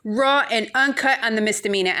Raw and uncut on the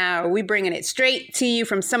Misdemeanor Hour. We bringing it straight to you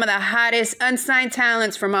from some of the hottest unsigned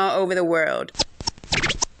talents from all over the world.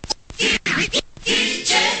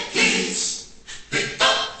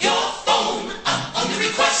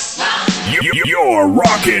 You're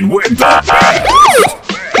rocking with the best.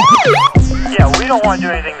 Yeah, we don't want to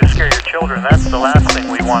do anything to scare your children. That's the last thing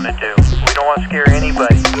we want to do. We don't want to scare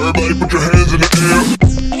anybody. Everybody put your hands in the air.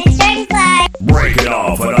 Breaking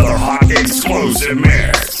off another hot exclusive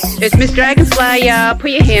mix. It's Miss Dragonfly, y'all.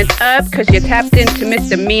 Put your hands up, because you're tapped into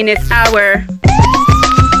Misdemeanor's Hour.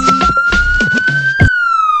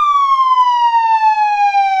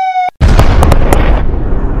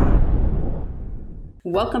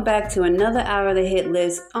 Welcome back to another hour of the hit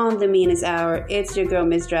list on the Mina's Hour. It's your girl,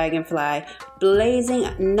 Miss Dragonfly,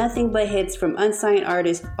 blazing nothing but hits from unsigned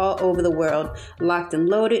artists all over the world. Locked and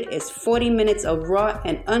loaded is 40 minutes of raw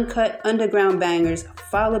and uncut underground bangers,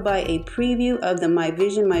 followed by a preview of the My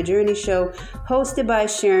Vision, My Journey show, hosted by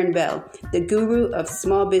Sharon Bell, the guru of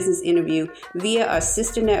small business interview, via our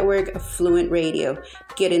sister network, Fluent Radio.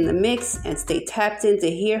 Get in the mix and stay tapped in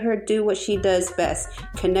to hear her do what she does best,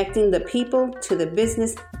 connecting the people to the business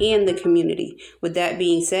and the community. With that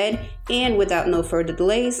being said, and without no further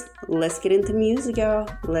delays, let's get into music, y'all.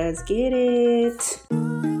 Let's get it.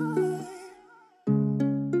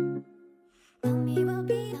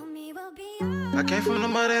 I came from the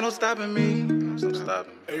mud, ain't no stopping me. No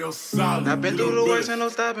stopping me. I've been through the worst, ain't no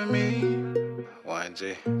stopping me.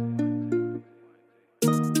 1G.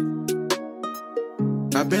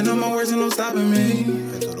 I've been on my worst, ain't no stopping me.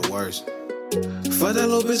 Been through the worst. Fuck that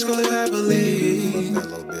little bitch, go live happily. That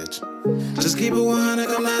little bitch. Just keep it 100,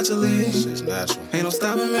 come naturally. Shit's natural. Ain't no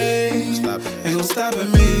stopping me. Ain't no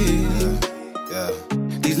stopping me. Yeah.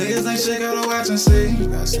 These niggas ain't shit, gotta watch and see.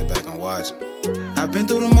 Gotta sit back and watch. I've been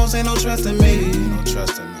through the most, ain't no trust in me. No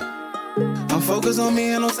trust in me. I'm focused on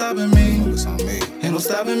me, ain't no stopping me. Focus on me. Ain't no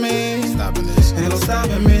stopping me. Stopping this. Ain't no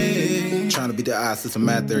stopping me. Trying to beat the odds, it's a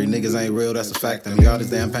math theory. Niggas ain't real, that's a fact to me. All this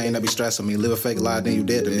damn pain that be stressing me. Live a fake lie, then you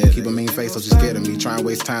dead to me. Keep a mean face, so she's scared of me. Try and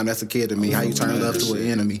waste time, that's a kid to me. How you turn love to an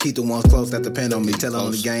enemy? Keep the ones close that depend on me. Tell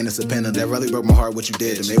on the game, it's a penalty. That really broke my heart, what you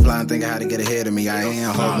did to me. They blind thinking how to get ahead of me. I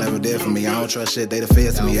ain't hope, never did for me. I don't trust shit, they the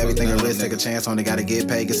feds to me. Everything I risk, take a chance on it. Gotta get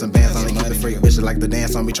paid, get some bands on it. Keep the freak bitches like the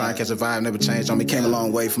dance on me. Try and catch a vibe, never change on me. Came a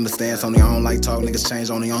long way from the stance on me. I don't like talk, niggas change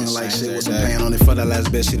on me. I don't like shit with some pain on it. For that last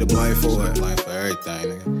bitch, she the blame for it. Blame for everything,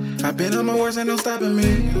 nigga. I've been on my worst, ain't no stopping me.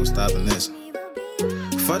 Ain't no stopping this.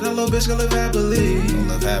 Fuck that little bitch, go live happily. Go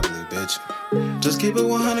live happily, bitch. Just keep it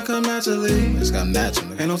 100, come naturally. It's come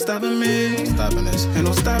naturally. Ain't no stopping me. Ain't stopping this. Ain't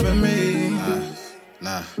no stopping me.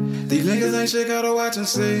 Nah. These niggas ain't shit, gotta watch and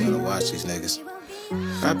see. Gotta watch these niggas.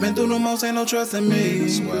 I've been through the most, ain't no trust in me. I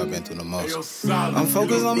swear I've been through the most. I'm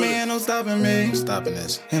focused on me, ain't no stopping me. No stopping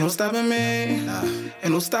this. Ain't no stopping me. Nah.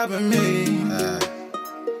 Ain't no stopping me.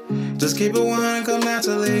 Just keep it 100, come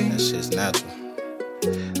naturally. That shit's natural.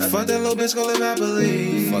 Fuck that little bitch, go live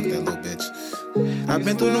happily. Fuck that little bitch. I've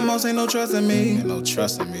been through the most, ain't no trust in me. Ain't no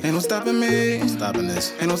trust in me. Ain't no stopping me. No stopping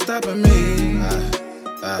this. Ain't no stopping me.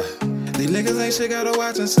 These niggas ain't shit, gotta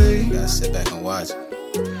watch and see. Gotta sit back and watch.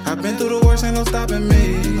 I've been through the worst, ain't no stopping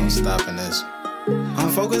me. Ain't no stopping this. I'm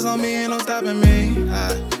focused on me, ain't no stopping me.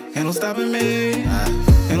 Ain't no stopping me.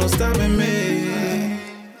 Ain't no stopping me.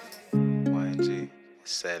 1G,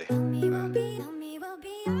 said it. Don't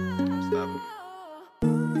stop me.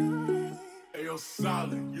 Yo,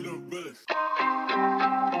 solid, you the realest.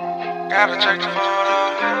 Gotta check the photo.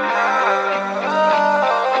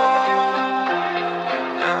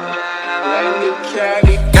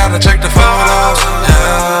 Gotta check the photos.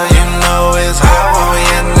 Yeah, you know it's hot when we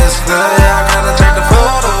in this club. Yeah, gotta check the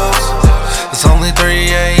photos. It's only 3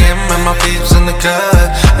 a.m. and my peeps in the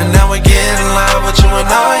cut. And now we getting live with you and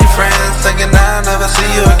all your friends. Thinking I'll never see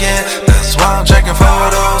you again. That's why I'm checking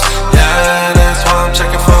photos. Yeah, that's why I'm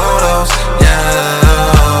checking photos. Yeah.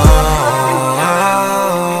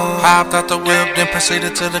 Hopped out the whip, then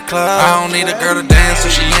proceeded to the club. I don't need a girl to dance, so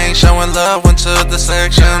she ain't showing love. Went to the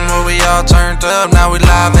section where we all turned up. Now we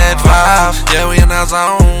live at 5. Yeah, we in our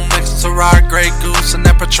zone. Mixing to rock, Grey Goose, and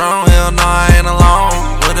that Patron. Hell no, I ain't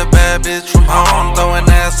alone. With a bad bitch from home, throwing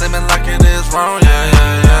ass in me like it is wrong. Yeah.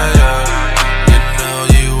 You know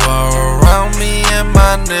you are around me and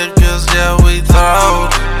my niggas. Yeah, we throw.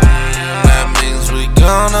 That means we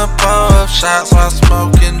gonna pull up shots while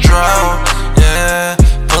smoking draw. Yeah.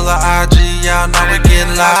 Full of IG, y'all know we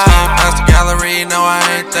getting live. Past the gallery, no I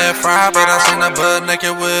ain't that fried, but I seen her butt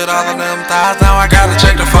naked with all of them thighs. Now I gotta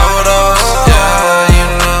check the photos. Yeah, you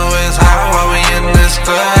know it's hot while we in this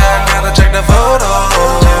club. I gotta check the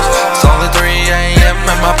photos. It's only 3 a.m.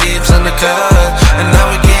 and my peeps in the cut. And now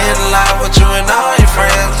we getting live with you and all your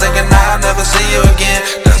friends.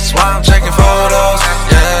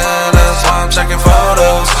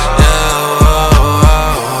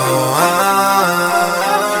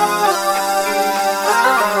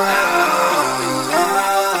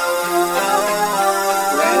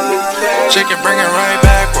 Chicken, bring it right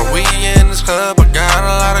back where we in this club. I got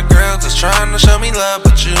a lot of girls that's trying to show me love,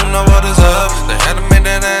 but you know what is up. They had to make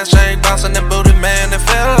that ass shake, bouncing that booty, man. It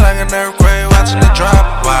felt like an earthquake watching it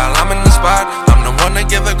drop. While I'm in the spot, I'm the one that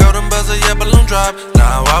give a golden buzzer, yeah, balloon drop.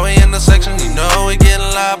 Now while we in the section, you know we getting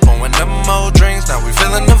live. Pouring them old drinks, now we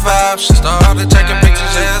feeling the vibe. She started taking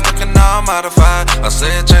pictures, yeah, looking all modified. I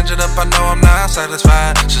said change it up, I know I'm not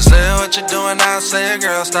satisfied. She said what you doing, I said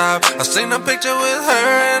girl stop. I seen a picture with her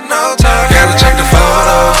in no time. Gotta check the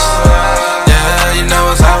photos, yeah, you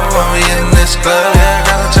know it's hot when we in this club. Yeah,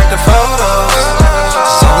 gotta check the photos.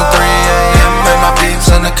 It's only 3 a.m. and my peeps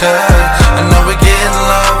in the cut. I know we getting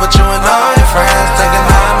low, but you and all your friends thinking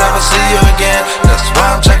I'll never see you again. That's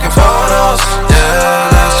why I'm checking photos,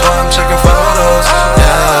 yeah, that's why I'm checking photos,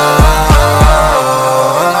 yeah.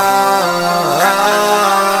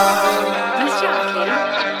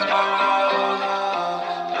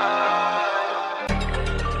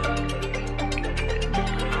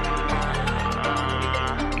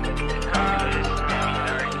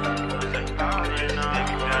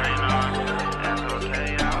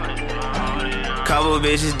 Couple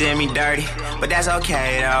bitches did me dirty, but that's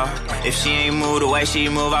okay though. If she ain't move the way she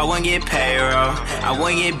move, I wouldn't get payroll. I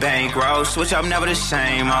wouldn't get bankroll. Switch up, never the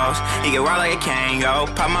same hoes. He get raw like a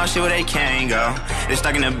Kango. Pop my shit where they can't go. They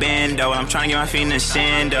stuck in the bando, and I'm trying to get my feet in the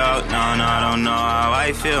sand, though. No, I don't know how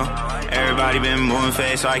I feel. Everybody been moving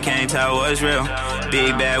fast, so I can't tell what's real.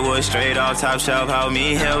 Big bad wood, straight off top shelf, help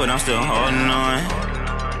me heal, but I'm still holding on.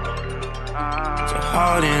 So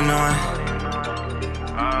holding on.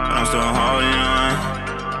 But I'm still holding on.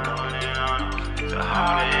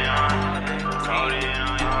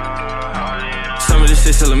 Some of this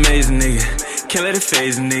shit still amazing, nigga. Can't let it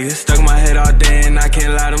phase a nigga. Stuck in my head all day and I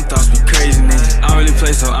can't lie, them thoughts be crazy, nigga. I don't really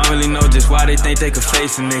play, so I don't really know just why they think they could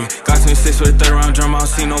face a nigga. Got 26 with a 30 round drum, I don't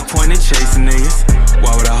see no point in chasing niggas.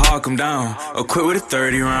 Why would I hawk them down or quit with a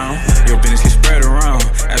 30 round? Your business get spread around.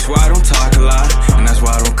 That's why I don't talk a lot, and that's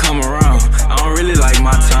why I don't come around. I don't really like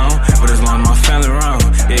my town, but as long as my family around,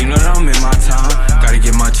 yeah, you know that I'm in my town. Gotta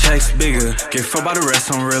get my checks bigger, get fucked by the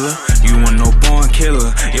rest, I'm realer. You want no born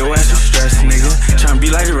killer, your ass is stressed, nigga. Tryna be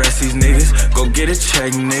like the rest of these niggas, go get a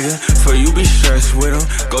check, nigga. For you be stressed with them,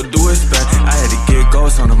 go do his best. I had to get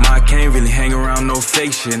ghosts on them, I can't really hang around no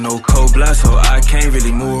fake shit, no cold blood, so I can't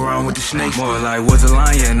really move around with the snakes. More like what's a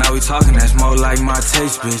line, yeah, now we talking, that's more like my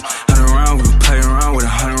taste, bitch. 100 round, we play around with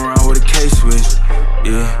 100 round with a case switch,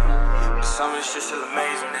 yeah. Some of this shit still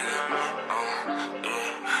amazing, nigga.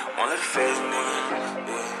 Yeah, won't let it phase me, nigga.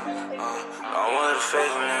 Yeah, I won't let it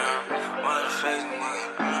phase me, nigga. Won't let it phase me,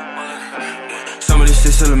 nigga. Some of this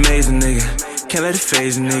shit still amazing, nigga. Can't let it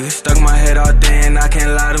phase a nigga. Stuck in my head all day and I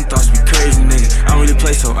can't lie, them thoughts be crazy, nigga. I don't really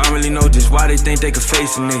play, so I don't really know just why they think they could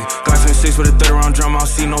face a nigga. Got 26 with a 30 round drum, I don't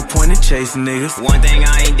see no point in chasing niggas. One thing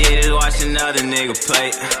I ain't did is watch another nigga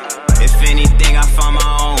play. If anything, I found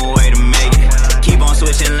my own way to make it. Keep on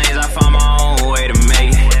switching lanes, I found my own way to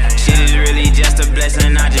make it. Shit is really just a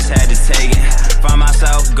blessing, I just had to take it. Find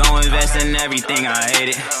myself, go invest in everything, I hate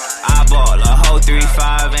it. I bought a whole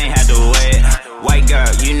 3-5, ain't had to wait. White girl,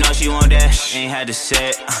 you know she want that, ain't had to say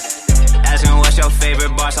it. Asking what's your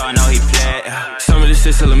favorite boss, I know he played. Some of this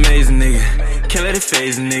shit still amazing, nigga. Can't let it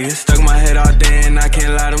phase a nigga. Stuck in my head all day and I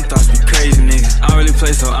can't lie, them thoughts be crazy, nigga. I don't really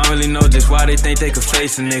play, so I don't really know just why they think they could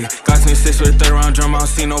face a nigga. Got 26 with a 30 round drum, I don't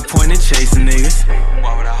see no point in chasing niggas.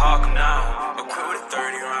 Why would I hawk them down or quit with a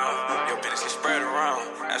 30 round? Your business get spread around.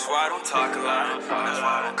 That's why I don't talk a lot, and that's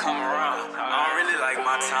why I don't come around. I don't really like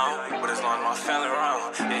my town, but as long as my family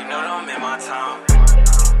around, yeah, you know that I'm in my town.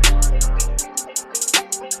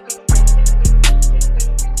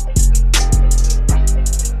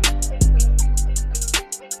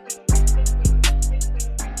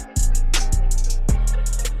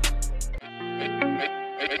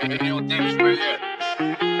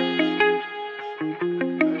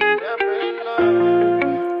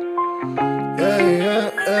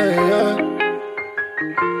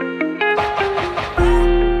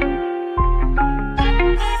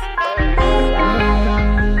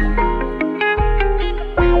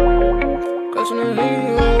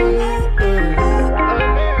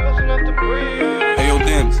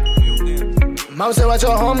 Mom said watch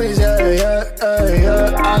your homies, yeah.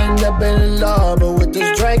 I ain't never been in love, but with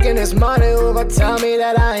this drink and this money, who gon' tell me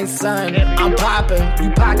that I ain't son? I'm popping, you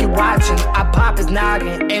pocket watching, I pop his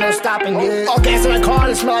noggin, ain't no stopping, yeah. All gas in the car,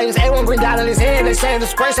 and smells A1 green dot in his hand. They saying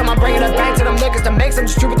disgrace, I'm bringing it back to them niggas to make some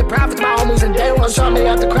distribute the profits. My homies and day one, show me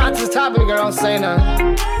out the crowd to the top, and girl, don't say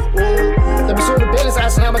nothing. Let me show the business,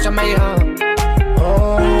 asking how much I made,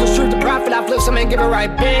 distribute the profit, I flip some and give it right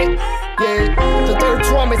back. Yeah, the third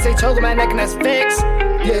tour, me say choke my neck and that's fixed.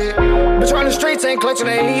 Yeah, but Clutch on the streets, ain't clutching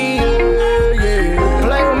the heat, yeah.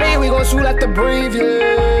 Play with me, we gon' shoot at the breathe,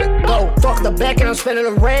 yeah. Go, fuck the back and I'm spending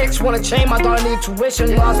the racks. Wanna chain, my daughter need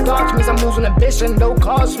tuition. Lost dogs means I'm losing ambition. No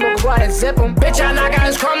cars, smoke, go out and zip 'em. Bitch, I knock out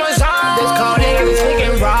his chromosomes. This call nigga is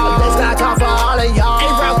speaking raw. This guy talk for all of y'all.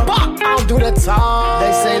 Ain't real fuck, I don't do the talk.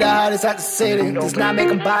 They say the hottest at the city. Does not make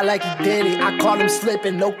him buy like he did it. I call him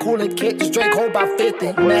slipping, no cooling kit, just Drake hold by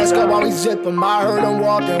 50. Mask up while we zip him. I heard him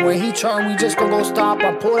walking. When he turn, we just gon' go stop.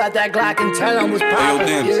 I pulled out that Glock and tell him was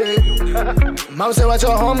poppin'. Yeah. Mama said, watch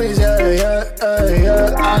your homies, yeah.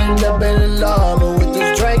 I ain't never been in love, but with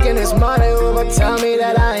this Drake and this money, who gon' tell me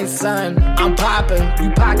that I ain't son? I'm poppin',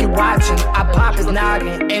 you pocket watching. I pop his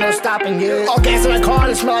noggin, ain't no stopping, yeah. All gas in the car,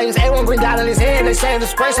 and smelling A1 green dot in his hand. They saying the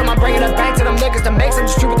spray, so I'm bringing it back to them niggas to make some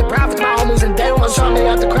distribute the profits. My homies and day one, showing me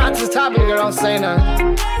out the crowd to the top, nigga, don't say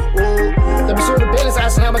nothing. Ooh, let me see the business,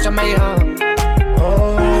 asking how much I made, huh?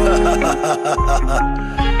 Oh.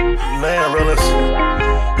 Man, realist,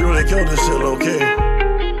 you really killed this shit, low key.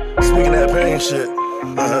 Speaking that pain shit.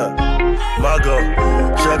 Margo,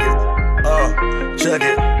 check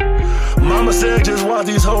it. Mama said just watch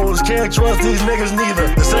these hoes, can't trust these niggas neither.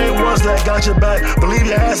 The same ones that got your back, but leave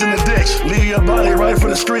your ass in the ditch. Leave your body right for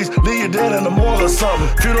the streets, leave you dead in the morgue or something.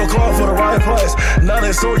 Funeral call for the right price, now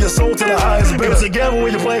they sold your soul to the highest bidder. It's a gamble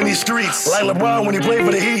when you play in these streets, like LeBron when he played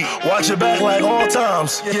for the Heat. Watch your back like all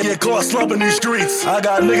times, you get caught slumping these streets. I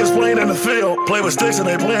got niggas playing in the field, play with sticks and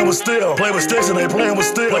they playing with steel. Play with sticks and they playing with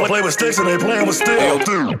steel. Play with sticks and they playing with steel.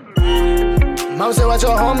 Mama said, watch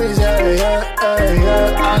your homies, yeah. I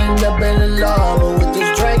ain't never been in love, but with this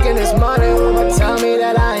Drake and this money, who gon' tell me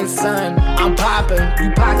that I ain't son? I'm poppin', you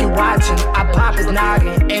pocket watching. I pop his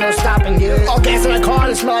noggin, ain't no stopping, yeah. All gas in the car,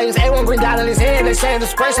 and smelling his A1 green dot in his hand. They saying the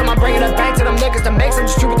spray, so I'm bringing it back to them niggas to make some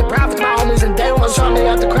distribute the profits. My homies and day one, showing me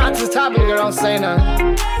out the crowd to the top, nigga, don't say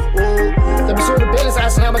nothing. Ooh, let me see the business,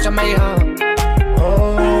 asking how much I made, huh?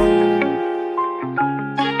 Oh.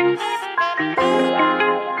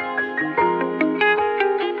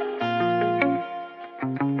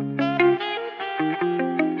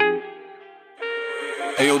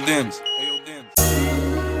 Ayo, Dims.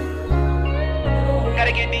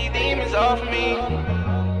 Gotta get these demons off me.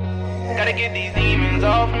 Gotta get these demons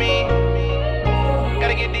off me.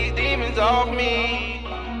 Gotta get these demons off me.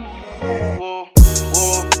 Whoa,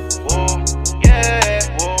 whoa, whoa, yeah.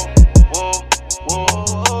 Whoa, whoa,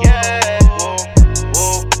 whoa, yeah.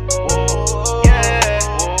 Whoa, whoa, yeah.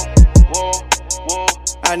 Whoa, whoa.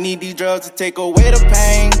 I need these drugs to take away the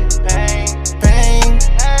pain.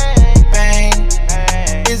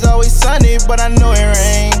 It's always sunny, but I know it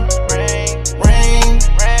rain.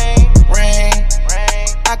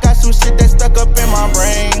 I got some shit that's stuck up in my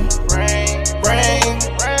brain.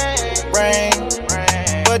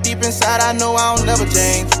 But deep inside I know I'll never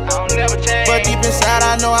change. But deep inside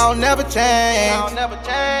I know I'll never change.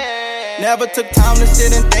 Never took time to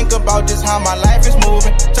sit and think about just how my life is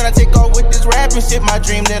moving. Tryna take off with this rapping shit, my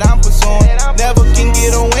dream that I'm pursuing. Never can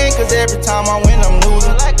get a win, cause every time I win I'm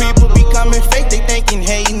losing. People be coming fake, they thinking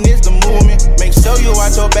hating is the movement. Make sure you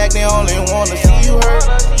watch your back, they only wanna see you hurt.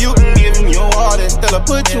 You can give them your all, that still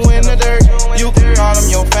put you in the dirt. You can call them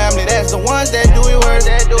your family, that's the ones that do it worse.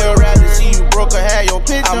 They'll rather see you broke or have your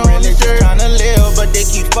picture I'm really just tryna live, but they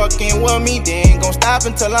keep fucking with me. They ain't gon' stop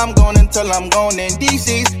until I'm gone in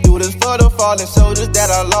DC's. Do this for the fallen soldiers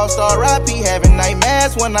that I lost, R.I.P. Having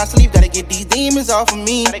nightmares when I sleep, gotta get these demons off of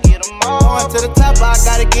me. Going to the top, I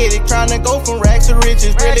gotta get it. Tryna go from rags to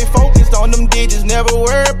riches. Really focused on them digits, never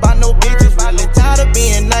worried about no bitches. Really tired of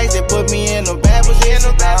being nice, they put me in a bad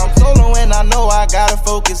position. Now I'm solo and I know I gotta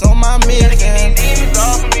focus on my mission. Gotta get these demons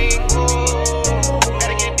off of me.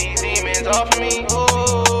 Gotta get these demons off of me.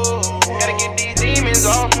 Gotta get these demons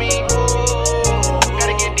off me.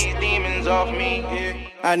 Gotta get these demons off me.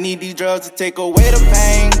 I need these drugs to take away the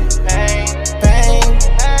pain.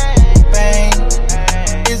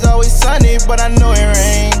 It's always sunny, but I know it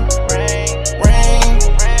rain.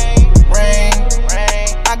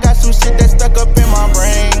 I got some shit that's stuck up in my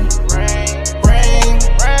brain.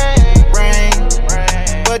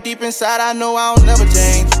 But deep inside I know I'll never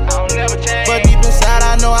change. But deep inside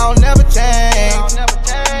I know I'll never change.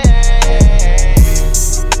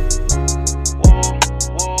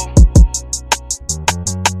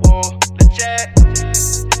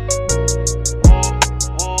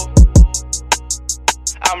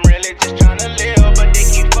 I'm really just tryna live, but they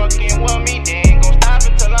keep fucking with me. They ain't gon' stop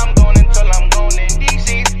until I'm gone in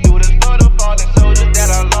DC. Do this for the fallen soldiers that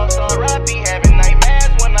I lost, R.I.P. Having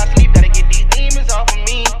nightmares when I sleep, gotta get these demons off of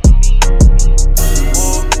me.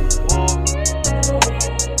 Whoa.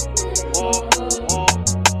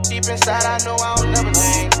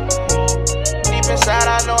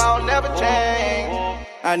 never change.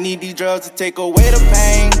 I need these drugs to take away the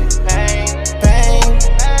pain.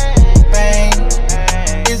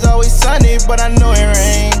 It's always sunny, but I know it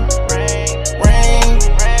rain.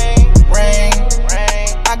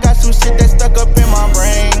 I got some shit that's stuck up in my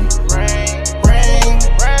brain.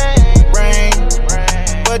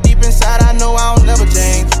 But deep inside I know I'll never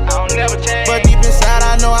change. But deep inside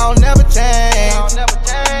I know I'll never change.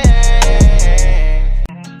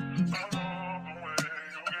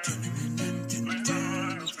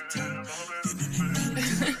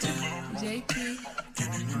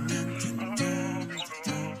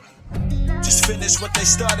 Just finish what they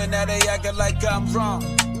started, now they acting like I'm wrong.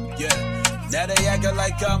 Yeah, now they acting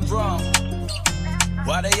like I'm wrong.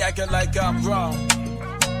 Why they acting like I'm wrong?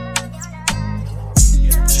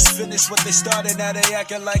 Just finish what they started, now they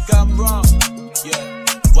acting like I'm wrong. Yeah,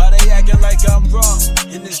 why they acting like I'm wrong?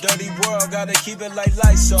 In this dirty world, gotta keep it like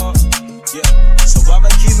Lysol. Yeah, so I'ma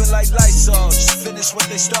keep it like Lysol. Just finish what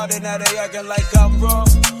they started, now they acting like I'm wrong.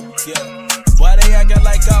 Yeah, why they acting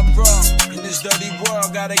like I'm wrong? In this dirty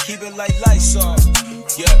world, gotta keep it like Lysol.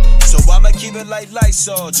 Yeah, so I'ma keep it like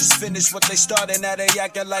Lysol. Just finish what they started, now they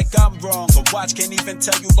acting like I'm wrong. But watch, can't even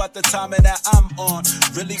tell you about the timing that I'm on.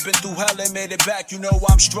 Really been through hell and made it back, you know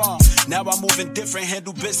I'm strong. Now I'm moving different,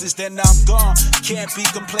 handle business, then I'm gone. Can't be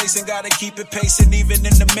complacent, gotta keep it pacing. Even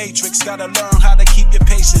in the matrix, gotta learn how to keep your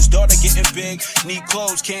patience. Daughter getting big, need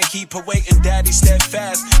clothes, can't keep her waiting. Daddy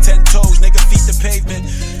steadfast, 10 toes, nigga feet the pavement.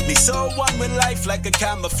 Me so one with life like a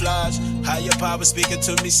camouflage. Higher power speaking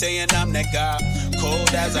to me saying I'm that guy. Cold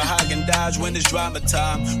as a Haagen-Dazs when it's drama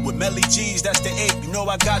time. With Melly G's, that's the 8, you know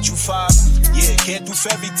I got you 5. Yeah, can't do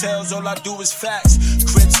fairy tales, all I do is facts.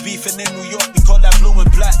 Crips beefing in New York, we call that blue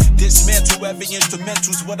and black. Dismantle every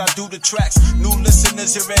instrumental's what I do to tracks. New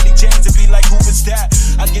listeners hear Eddie James and be like, who is that?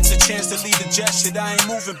 I get the chance to lead the jet shit, I ain't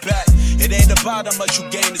moving back. It ain't about how much you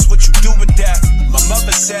gain, it's what you do with that. My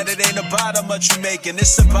mother said it ain't about how much you making,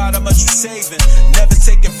 it's about how much you saving. Never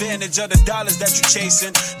take advantage of the dollars that you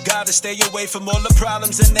chasing. Gotta stay away from all the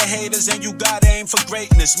problems and the haters, and you gotta aim for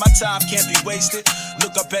greatness. My time can't be wasted.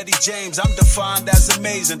 Look up Eddie James, I'm defined as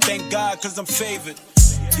amazing. Thank God, cause I'm favored.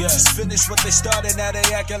 Yeah, just finish what they started, now they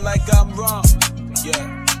acting like I'm wrong.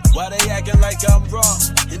 Yeah, why they acting like I'm wrong?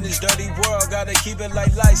 In this dirty world, gotta keep it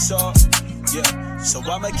like Lysol. Yeah, so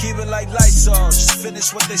I'ma keep it like Lysol. Just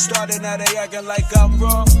finish what they started, now they acting like I'm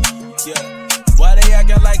wrong. Yeah, why they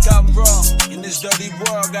acting like I'm wrong? In this dirty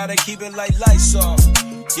world, gotta keep it like Lysol.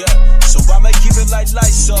 Yeah, so I'ma keep it like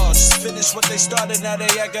Lysol. Just finish what they started, now they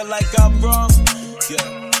acting like I'm wrong.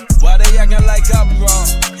 Yeah, why they acting like I'm wrong?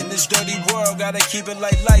 In this dirty world, gotta keep it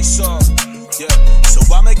like Lysol. Yeah, so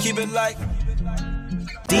I'ma keep it like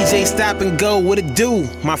DJ Stop and Go, what it do?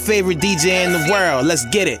 My favorite DJ in the world, let's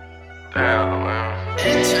get it. Damn, man.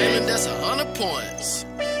 Entertainment, that's 100 points.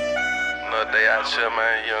 Another day out here,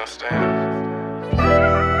 man, you understand?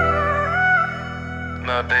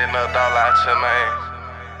 Another day, another dollar out here, man.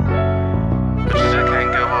 But you just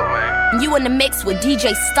can't give up, man. You in the mix with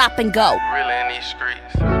DJ Stop and Go. Really in these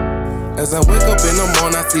streets. As I wake up in the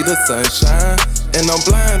morning, I see the sunshine. And I'm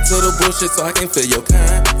blind to the bullshit so I can feel your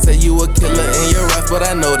kind. Say you a killer in your eyes, but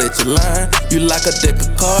I know that you're lying. You like a deck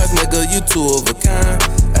of cards, nigga, you two of a kind.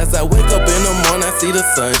 As I wake up in the morning, I see the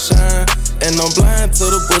sunshine. And I'm blind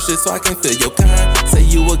to the bullshit so I can feel your kind. Say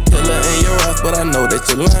you a killer in your eyes, but I know that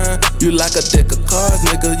you're lying. You like a deck of cards,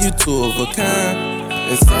 nigga, you two of a kind.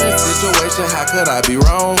 In certain situations, how could I be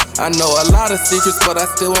wrong? I know a lot of secrets, but I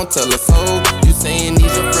still won't tell a soul. You saying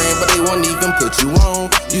he's your friend, but they won't even put you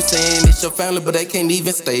on. You saying it's your family, but they can't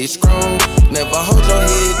even stay strong. Never hold your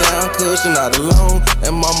head down, cause you're not alone.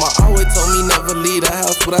 And mama always told me never leave the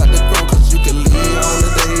house without the grown. Cause you can leave on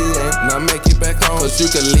the day and not make it back home. Cause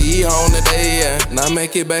you can leave on the day and not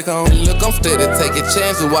make it back home. And look, I'm steady taking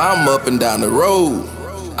chances while I'm up and down the road.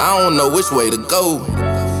 I don't know which way to go.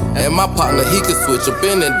 And my partner, he could switch up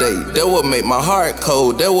in a day. That would make my heart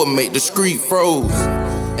cold, that would make the street froze.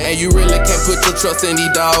 And you really can't put your trust in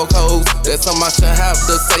these dog hoes. That's something I shouldn't have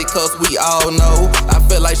to say, cause we all know. I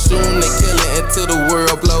feel like shooting and killing until the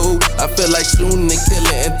world blow. I feel like shooting and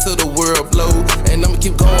killing until the world blow. And I'ma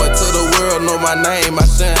keep going till the world know my name. I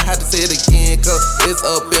shouldn't have to say it again, cause it's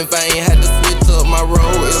up in vain. Had to switch up my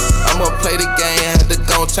role. If I'ma play the game, had to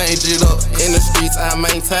go change it up. In the streets I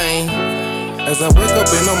maintain. As I wake up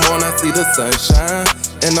in the morning, I see the sunshine.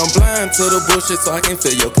 And I'm blind to the bullshit so I can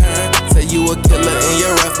feel your kind. Say you a killer in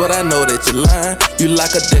your eyes, but I know that you're lying. You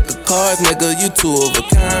like a deck of cards, nigga, you two of a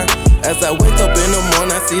kind. As I wake up in the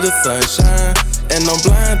morning, I see the sunshine. And I'm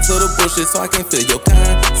blind to the bullshit so I can feel your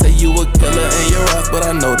kind. Say you a killer in your eyes, but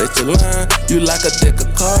I know that you're lying. You like a deck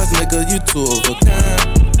of cards, nigga, you two of a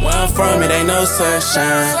kind. Where I'm from, it ain't no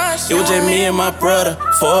sunshine. It was just me and my brother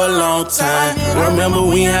for a long time. Remember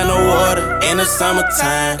we had no water in the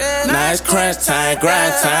summertime. Now it's crunch time,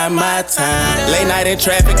 grind time, my time. Late night in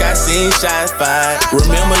traffic, I seen shots fired.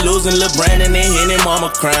 Remember losing Lil' Brandon and hitting mama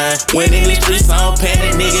crying. Went in the streets, I don't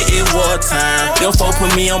panic, nigga, it wartime. Them folk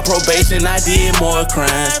put me on probation, I did more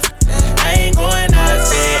crimes. I ain't going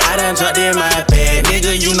outside, I done jumped in my bed.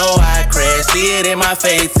 Nigga, you know I crash, see it in my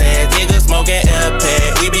face ass. Nigga smoking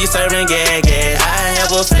airpad, we be serving gas. I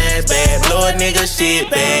have a flashback, blow a nigga shit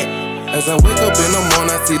back. As I wake up in the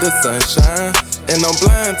morning, I see the sunshine. And I'm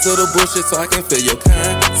blind to the bullshit so I can feel your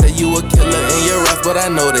kind. Say you a killer in your raps, but I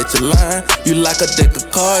know that you're lying. You like a deck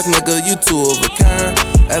of cards, nigga, you two of a kind.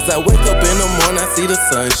 As I wake up in the morning, I see the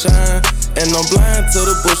sunshine. And I'm blind to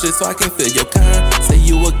the bullshit so I can feel your kind. Say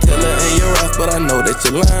you a killer in your raps, but I know that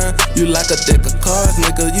you're lying. You like a deck of cards,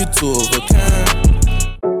 nigga, you two of a kind.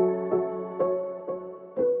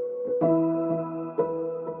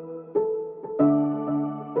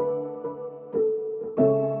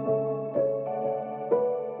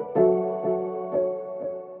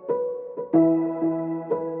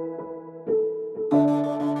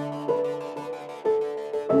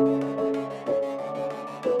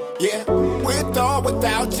 Yeah, with or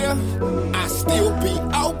without you, I still be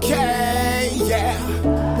okay. Yeah,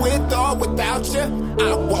 with or without you,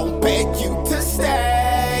 I won't beg you to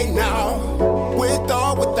stay. No, with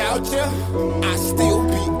or without you, I still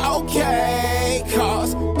be okay.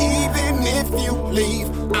 Cause even if you leave,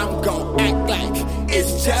 I'm gon' act like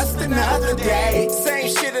it's just another day. Same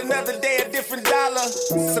shit, another day, a different dollar.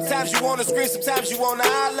 Sometimes you wanna scream, sometimes you wanna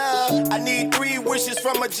holler. I need 3 wishes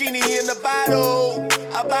from a genie in a bottle.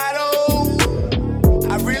 A bottle.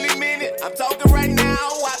 I really mean it, I'm talking right now.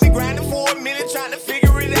 I've been grinding for a minute, trying to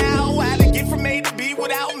figure it out. How to get from A to B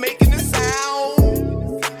without making a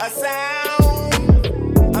sound. A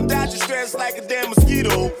sound. I'm dodging stress like a damn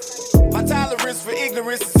mosquito. My tolerance for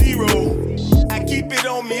ignorance is 0. I keep it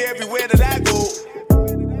on me everywhere that I go.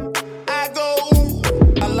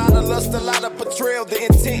 A lot of lust, a lot of betrayal. The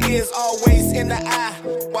intent is always in the eye.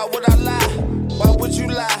 Why would I lie? Why would you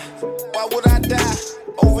lie? Why would I die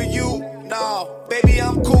over you? Nah, baby,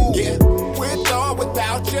 I'm cool. Yeah, with or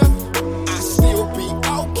without you, I still be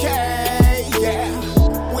okay. Yeah,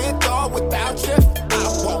 with or without you,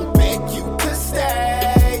 I won't beg you to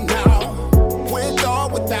stay. No, with or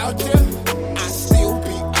without you, I still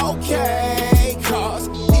be okay. Cause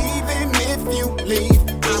even if you leave,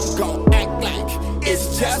 I'm gon' act like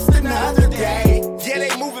it's just another day. Yeah,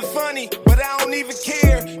 they moving funny, but I don't even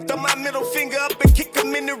care. Throw my middle finger up and kick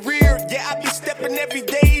them in the rear. Yeah, I be stepping every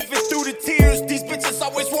day, even through the tears. These bitches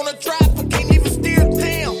always wanna drive, but can't even steer.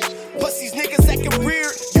 Damn, plus these niggas acting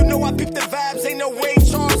weird. You know I peep the vibes, ain't no way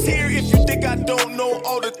Charles here. If you think I don't know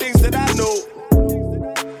all the things that I know,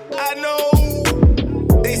 I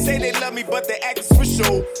know. They say they love me, but they act for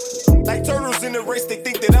show. Like turtles in the race, they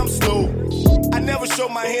think that I'm slow. I never show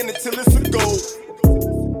my hand until it's a goal.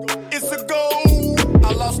 It's a goal.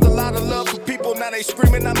 I lost a lot of love for people, now they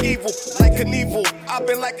screaming I'm evil. Like Knievel, I've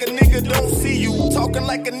been like a nigga don't see you. Talking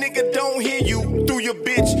like a nigga don't hear you. Through your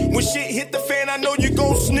bitch, when shit hit the fan, I know you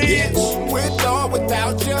gon' snitch. Yeah, with or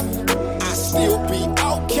without you, I still be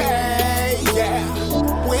okay. Yeah,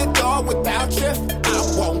 with or without you,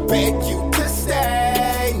 I won't beg you to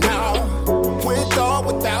stay. No, with or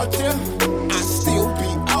without you, I still be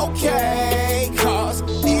okay. Cause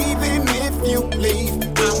even if you leave,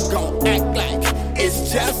 I'm gon' act like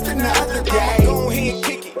it's just another day. I'ma go ahead and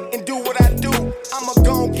kick it and do what I do. I'ma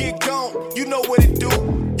gon' get gone, you know what it do.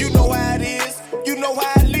 You know how it is, you know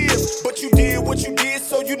how I live. But you did what you did,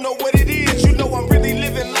 so you know what it is. You know I'm really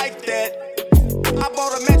living like that. I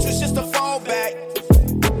bought a mattress just to fall back.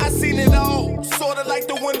 I seen it all, sorta like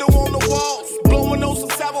the window on the walls. Blowing on some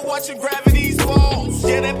tower, watching gravity's falls.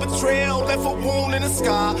 Yeah, that betrayal left a wound and a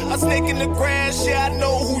scar. A snake in the grass, yeah, I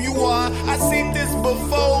know who you are. I seen this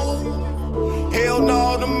before. Hell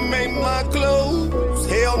no, to make my clothes.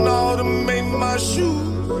 Hell no, to make my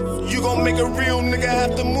shoes. You gon' make a real nigga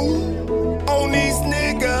have to move on these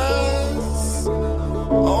niggas.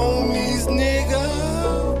 On these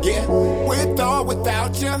niggas. Yeah, with or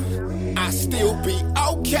without you, I still be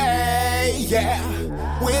okay. Yeah,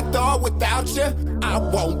 with or without you, I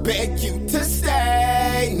won't beg you to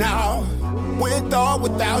stay. No, with or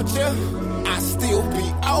without you, I still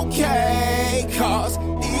be okay. Cause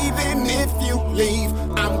even if you leave,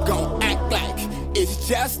 I'm gon' act like it's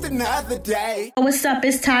just another day. What's up?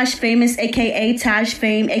 It's Taj Famous, aka Taj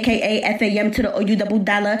Fame, aka FAM to the OU double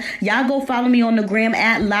dollar. Y'all go follow me on the gram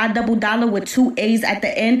at La Double Dollar with 2 A's at the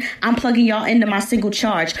end. I'm plugging y'all into my single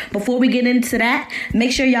Charge. Before we get into that,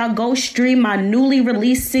 make sure y'all go stream my newly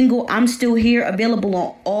released single I'm Still Here, available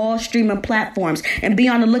on all streaming platforms. And be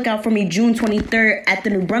on the lookout for me June 23rd at the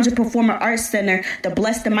New Brunswick Performing Arts Center, the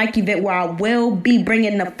Bless the Mic event, where I will be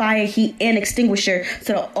bringing the fire, heat, and extinguisher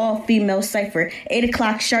to the all-female cypher. 8 o'clock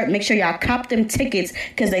sharp. Make sure y'all cop them tickets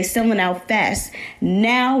because they selling out fast.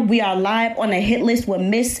 Now we are live on the hit list with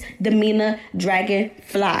Miss Mina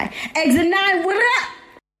Dragonfly. Exit 9, what up?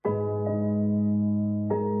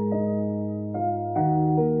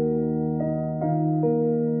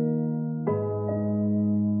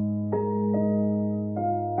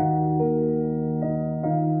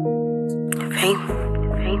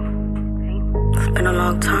 It's been a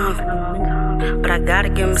long time, but I gotta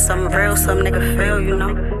give him something real, some nigga feel, you know.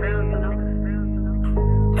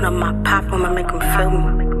 You know, my pop I'ma make him feel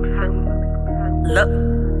me.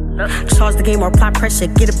 Look. Charge the game or apply pressure,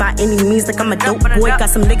 get it by any means like I'm a dope boy. Got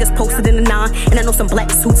some niggas posted in the 9, and I know some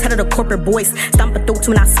black suits, head of the corporate boys. Stomp a throat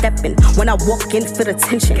when I step in, when I walk in, feel the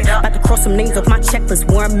tension. About to cross some names off my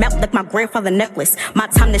checklist, wear them out like my grandfather necklace. My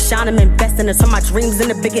time to shine, I'm investing in some of my dreams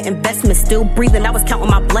in a bigger investment. Still breathing, I was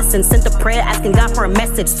counting my blessings, sent a prayer, asking God for a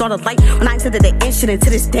message. Saw the light when I entered the incident.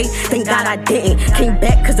 To this day, thank God I didn't. Came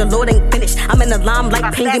back cause the Lord ain't finished. I'm in the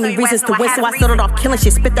limelight, pain gave me reasons to win, so I started off killing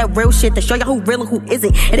shit. Spit that real shit to show y'all who real and who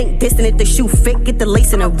isn't. It ain't distant if the shoe fit, get the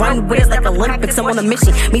lacing and run with it like Olympics. I'm on a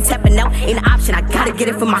mission, me tapping out ain't an option. I gotta get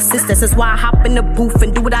it for my sisters. That's why I hop in the booth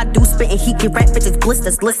and do what I do, spitting heat, get rap bitches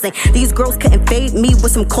blisters. Listen, these girls couldn't fade me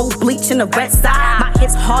with some cold bleach in the red side. My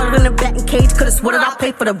hits harder than a batting cage, could've swore that I'll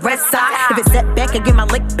pay for the red side. If it's set back, I get my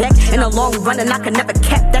lick back. In a long run and I can never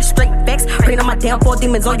cap that, straight facts. Praying on my downfall,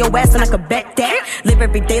 demons on your ass and I could bet that. Live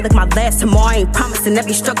every day like my last, tomorrow I ain't promising.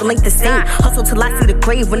 Every struggle ain't the same. Hustle till I see the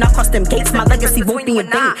grave. When I cross them gates, my legacy won't be in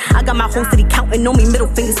vain. I got my whole city counting on me, middle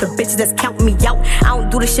fingers to bitches that's counting me out. I don't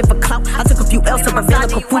do this shit for clout. I took a few L's to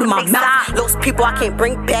prevent put food in my mouth. Those people I can't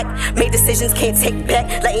bring back, made decisions can't take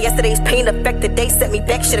back. Letting yesterday's pain affect the day, set me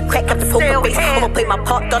back. Should've cracked up the poker face. I'ma play my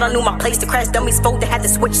part, thought I knew my place. To crash dummies, fold, had to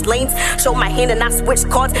switch lanes. Show my hand and I switch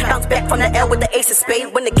cards. Bounce back from the L with the ace of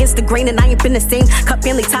spade. Went against the grain and I ain't been the same. Cut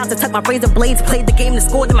family ties to tuck my razor blades. Played the game to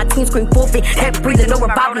score, then my team screamed forfeit. Head breathing, no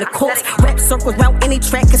reviving the corpse. Rap circles round any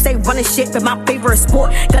track, cause they running shit, but my favorite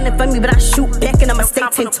sport. Gunning for me, but I shoot back and I'ma stay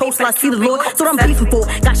 10 toes till I see the Lord. So I'm beefing for.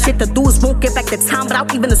 Got shit to do, is won't get back the time, but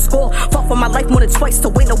I'll even the score. Fought for my life more than twice, so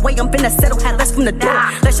ain't no way I'm finna settle. Had less from the door.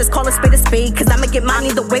 Let's just call a spade, cause I'ma get mine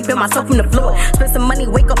either way. Build myself from the floor. Spend some money,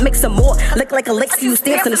 wake up, make some more. Look like a lick, see you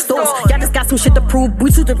stamps in the stores. Y'all just got some shit to prove.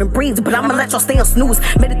 We two different breeds, but I'ma let y'all stay on snooze.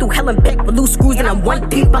 Made it through hell and back with loose screws, and I'm one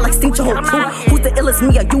deep. I like stink your whole crew. Who's the illest,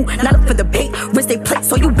 me or you? Not up for debate. Wrist they plate,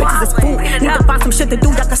 so you bitches is food. Need to find some shit to do.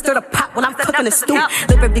 Y'all can stir the pot while I'm cooking the stew.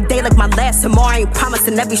 Live every day like my last. Tomorrow I ain't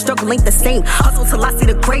promising. Every struggle ain't the same. Hustle till I see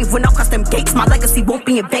the grave. When I cross them gates, my legacy won't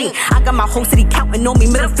be in vain. I got my whole city counting on me.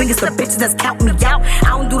 Middle fingers to bitches that's counting me out. I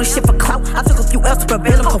don't do this shit for clout. I took a few L's to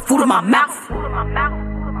prevail and put food in my mouth.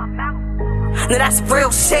 Now that's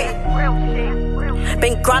real shit.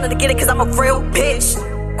 Been grinding to get it cause I'm a real bitch.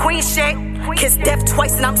 Queen shit. Kissed death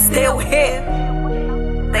twice and I'm still here.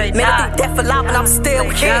 Made it through death alive and I'm still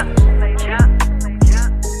here.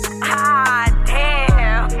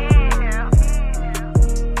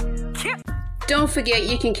 Don't forget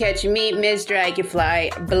you can catch me, Ms.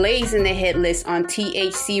 Dragonfly, blazing the hit list on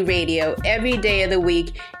THC Radio every day of the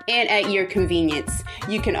week and at your convenience.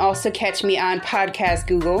 You can also catch me on Podcast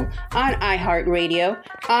Google, on iHeartRadio,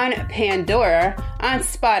 on Pandora, on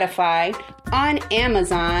Spotify, on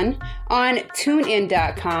Amazon, on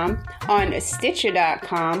TuneIn.com, on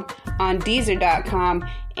Stitcher.com, on Deezer.com,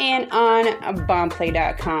 and on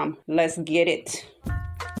Bombplay.com. Let's get it.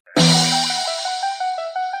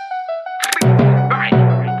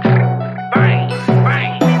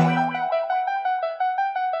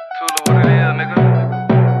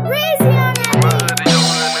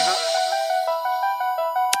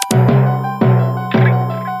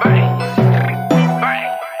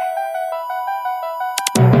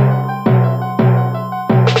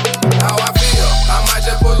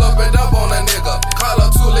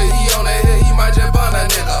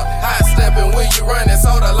 Running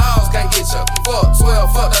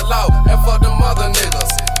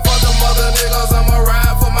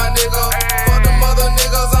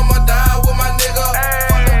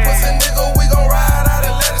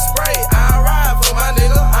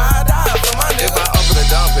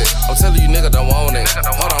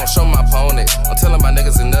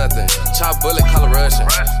niggas is nothing. Chop bullet, call a Russian.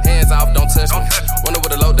 Hands off, don't touch me. Run over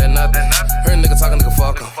the load, that nothing. Heard a nigga talking, nigga,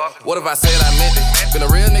 fuck him. What if I said I meant it? Been a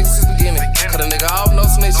real nigga since the beginning. Cut a nigga off, no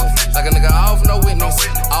snitching. Like a nigga off, no witness.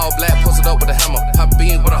 All black, posted up with a hammer. Pop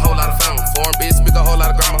beans with a whole lot of family. Foreign bitch, speak a whole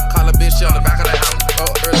lot of grammar. Call a bitch on the back of the hammer.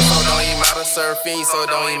 Oh, early, so it don't even matter. Serve fiends, so it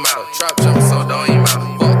don't even matter. Trap jumping, so it don't even matter.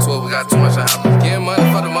 Fuck 12, we got too much to happen. Getting money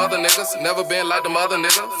for the mother niggas. Never been like the mother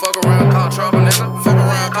nigga. Fuck around, call trouble, nigga. Fuck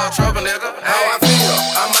around, call trouble, nigga. How I feel?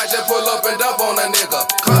 I might just pull up and dump on a nigga.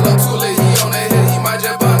 Call up Tule, he on the hill, he might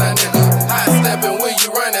just burn a nigga. High stepping when you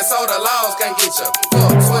running, so the laws can't get you.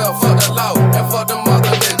 Fuck 12, fuck the law, and fuck the mother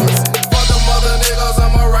niggas. Fuck the mother niggas,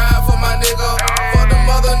 I'ma ride for my nigga. Fuck the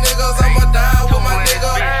mother niggas, I'ma die with my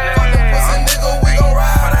nigga. Fuck the pussy nigga, we gon'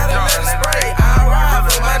 ride out and let it spray. I ride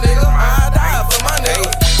for my nigga, I die for my nigga.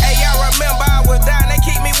 Hey, y'all remember I was down, they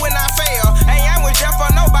keep me when I fail. Hey, I ain't with Jeff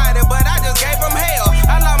for nobody, but I just gave him hell.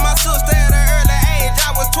 I lost my sister at an early age,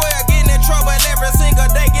 I was 12, getting in trouble every single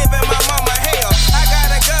day, giving my mama hell. I got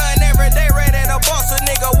a gun every day, ready to bust a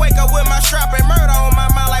nigga. Wake up with my strap and murder on my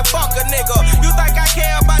mind like fuck a nigga. You think I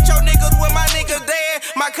care about your niggas when my niggas dead?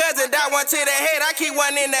 My cousin died one to the head, I keep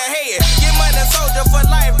one in the head. Get money, soldier for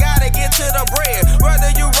life, gotta get to the bread.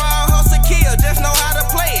 Whether you raw, hustle, kill, just know how to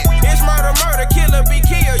play it. It's murder, murder, killer, be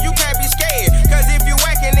killed, you can't be scared. Cause if you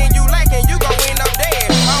whacking and you lacking, you gon' end up dead.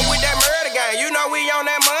 I'm with that murder gang, you know we on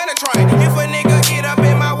that money train. If a nigga get up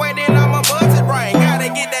in my way, then I'ma bust his brain.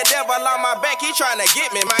 Gotta get that devil on my back, he tryna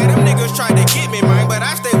get me, man. Them niggas tryna get me, man, but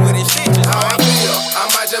I stay with his stitches. How I feel? I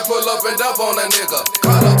might just pull up and dump on a nigga.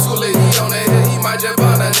 Call up Tule, he on the hill, he might just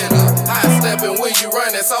burn a nigga. High stepping when you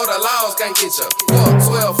running, so the laws can't get you. Fuck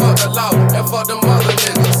 12, fuck the law, and fuck the mother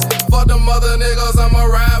niggas. Fuck the mother niggas, I'ma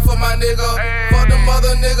ride for my nigga. Fuck the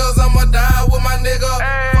mother niggas, I'ma die with my nigga.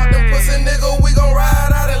 Fuck them pussy nigga, we gon'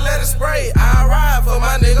 ride out and let it spray. I ride for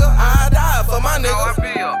my nigga, I die for my nigga. How I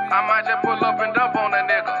feel? I might just pull up and dump on a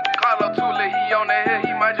nigga. Call up Tule, he on the hill,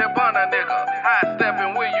 he might just burn a nigga. High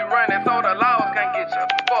stepping when you running, so the laws can't get you.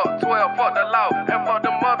 Fuck 12, fuck the law, and fuck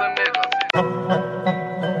the mother niggas.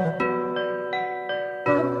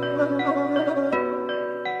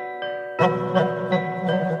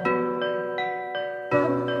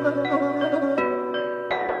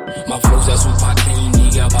 My flows are super clean,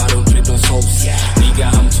 nigga, but I don't drip no sauce. Nigga,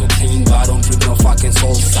 I'm so clean, but I don't drip no fucking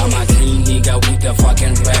sauce. I'm a clean nigga with the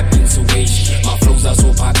fucking rap insulation. My flows are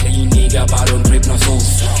super clean, nigga, but I don't drip no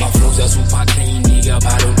sauce. My flows are super clean, nigga,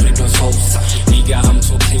 but I don't drip no sauce. Nigga, I'm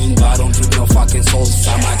so clean, but I don't drip no fucking sauce.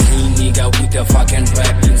 I'm a clean nigga with the fucking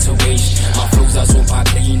rap insulation. My flows are super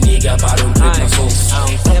clean, nigga, but I don't drip no sauce. I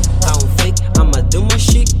don't step, I don't fake, I'ma do my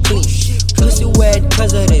shit clean. Pussy wet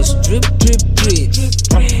cause of this drip, drip, drip.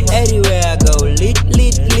 Everywhere I go, lit,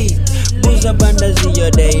 lit, lit. Booze up under zero,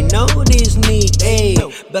 they know this need.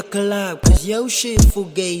 Ayy, buckle up, cause your shit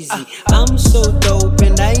fugazi. I'm so dope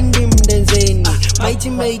and I'm dim than zany. Mighty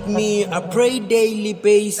make me, I pray daily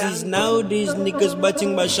basis. Now these niggas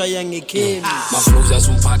batting my shy and kill. My flows are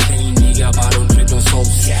super clean, nigga, but I don't drip no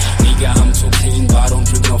sauce. Nigga, I'm so clean, but I don't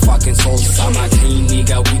drip no fucking sauce. I'm a clean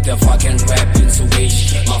nigga with the fucking rap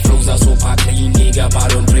insulation. My flows are super clean, nigga, but I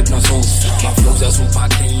don't drip no sauce. My flows are super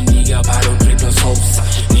clean, nigga, but I don't drip no sauce.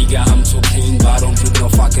 Nigga, I'm so clean, but I don't drip no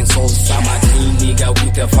fucking sauce. I'm a clean nigga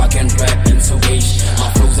with the fucking rap insulation.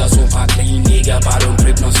 My flows are super clean, nigga, but I don't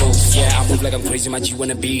drip no sauce. Yeah, I move like I'm crazy, my G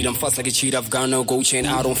wanna beat. I'm fast like a cheat, I've got no gold chain.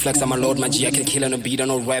 I don't flex, I'm a lord, my G, I can kill on a beat. I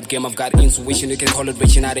know rap game, I've got intuition, you can call it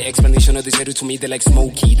rich. Not the explanation of this headed to me, they like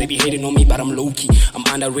Smokey. They be hating on me, but I'm low-key. I'm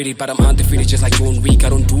underrated, but I'm undefeated, just like John Wick. I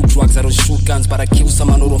don't do drugs, I don't shoot guns, but I kill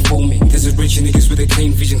someone or phone me. This is rich niggas with a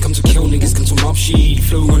clean vision, come to kill niggas, come to mob shit.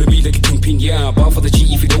 Flow wanna be like a kingpin, yeah, bar for the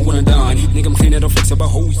G if you don't wanna die. Nigga, I'm clean, I don't flex about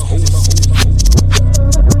hoes.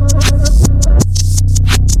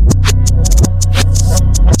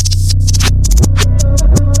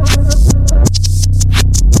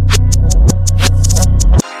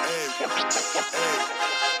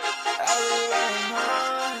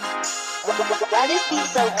 Why this beat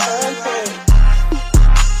so content?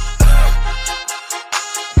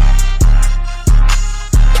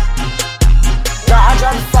 I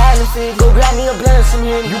drop a 5 and 6, go grab me a blend of some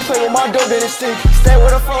Henny. You play with my dope, then it's stick. Stay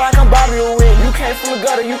with a phone like I'm Bobby or Wick. You came from the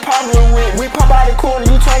gutter, you probably a Wick. We pop out the corner,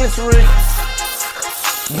 you turn it to Rick.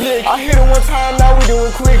 Blick. I hit it one time, now we doing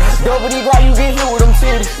quick. Double D glide, you get hit with them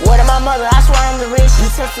titties. What of my mother, I swear I'm the rich. You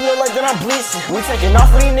text a little like then I'm blitzing. We taking off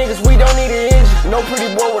for these niggas, we don't need an engine. No pretty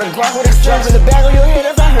boy with a Glock with a strap in the back of your head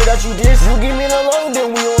if I heard that you diss. You give me the low,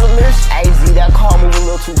 then we on the list. AZ, that car move a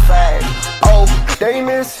little too fast. Oh, they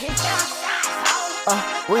miss.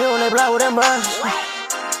 We on that block with them burns.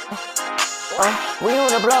 We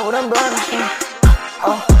on the block with them burns.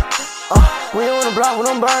 We on the block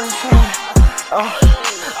with them burners.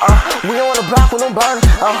 We on the block with them burners.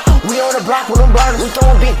 We on the block with them burners. We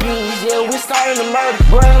throwing big bees, yeah, we starting to murder.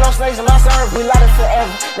 Burning no snakes in my serve, we light it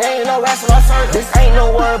forever. There ain't no rest in my serve. This ain't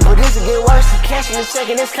no word, but this'll get worse. Catching the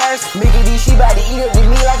second, it's curse. Mickey D, she bout to eat up the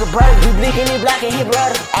meat like a bird. We blinking it black and hit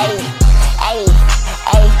blood. Ayy, ayy,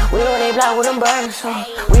 ayy. We on they block with them burners.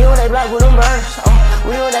 We on they block with them burners.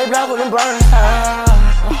 We on they block with them burners.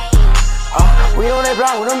 We on they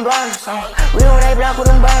block with them burners. We on they block with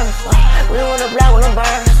them burners. We on the block with them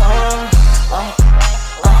burners.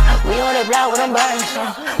 We on the block with them burners.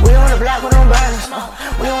 We on the block with them burners.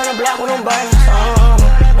 We on the block with them burners.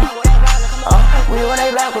 We on the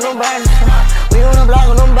block with them burners. We on the block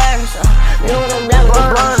with them burners. We on the block with them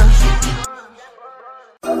burners.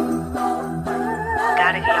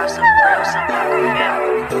 Gotta get y'all some real, some real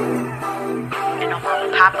film. And no mama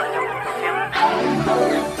papa, no film.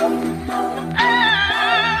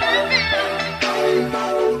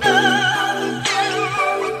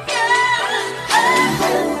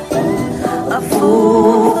 A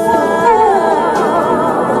fool.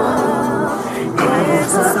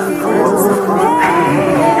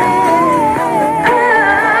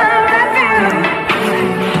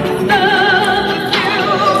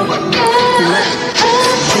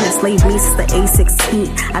 Slave me since the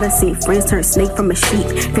A16. I done seen friends turn snake from a sheep.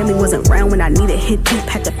 Family wasn't around when I needed hit deep.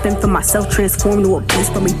 Had to fend for myself, transform to a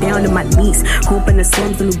beast. Put me down to my knees. Grew up in the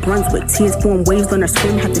slums of New Brunswick. Tears form waves on her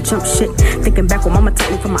screen. Had to jump shit. Thinking back when mama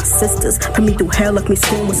took me from my sisters. Put me through hell, left me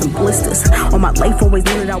sworn with some blisters. All my life always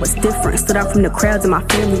knew that I was different. Stood out from the crowds and my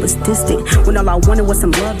family was distant. When all I wanted was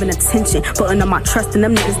some love and attention. Putting all my trust in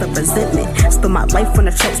them niggas, the resentment. Spent my life on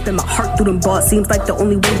the track, spent my heart through them bars. Seems like the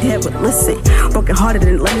only way dad would listen. Broken hearted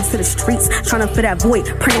and led me to the streets, trying to fill that void,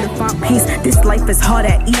 praying to find peace. This life is hard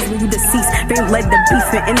at ease when you deceased. Fame led to beef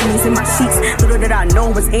and enemies in my sheets. Little did I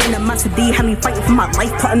know was animosity. Had me fighting for my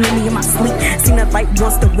life, putting me in my sleep. Seen that light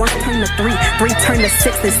once to once turn to 3, 3 turn to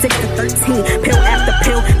 6, and 6 to 13. Pill after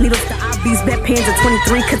pill, needles to IVs, bedpans at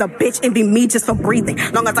 23. Cause a bitch envy me just for breathing.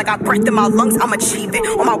 Long as I got breath in my lungs, I'm achieving.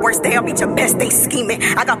 On my worst day, I'll be your best day scheming.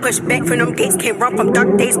 I got pushed back from them gates, can't run from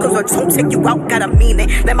dark days. Cause a won't take you out, gotta mean it.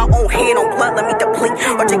 Let my own hand on blood, let me deplete.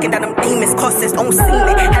 Or drinking down them demons, cost its own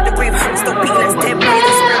semen. Had the grave hurt, still beating us dead,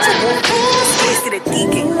 breathing. Spiritual warfare, scared to the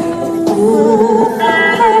deacon.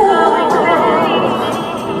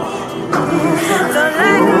 The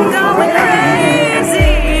light going crazy.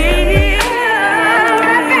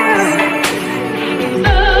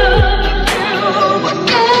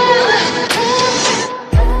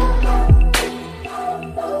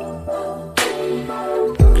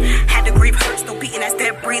 Had the grief hurt, still beating us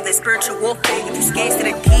dead, breathing. Spiritual warfare, if you scared to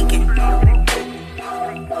the deacon.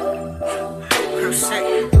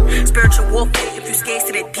 Spiritual warfare, if you scared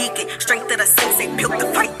to the deacon. Strength of the saints, ain't built to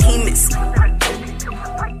fight demons.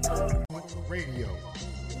 Radio.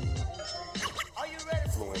 Are you ready?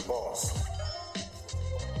 Fluent boss.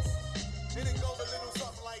 And it goes a little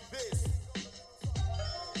something like this.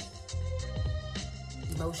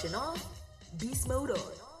 Emotion off, beast mode on.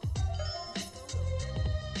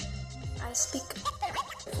 I speak.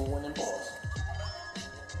 Fluent and boss.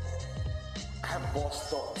 I have boss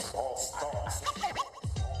thoughts. Boss thoughts.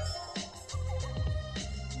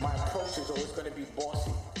 My approach is always going to be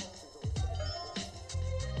bossy.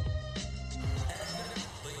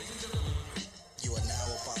 You are now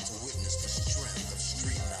about to witness the strength of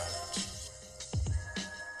street knowledge.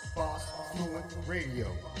 Boss Fluent Radio.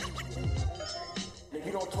 If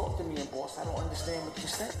you don't talk to me in boss, I don't understand what you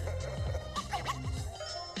said.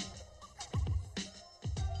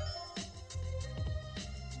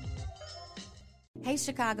 Hey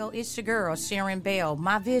Chicago, it's your girl Sharon Bell,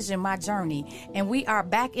 My Vision, My Journey, and we are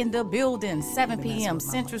back in the building, 7 p.m.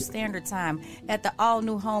 Central Standard Time at the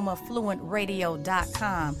all-new home of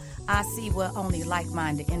FluentRadio.com. I see where only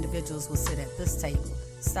like-minded individuals will sit at this table,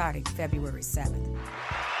 starting February 7th.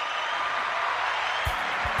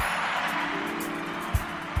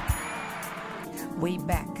 We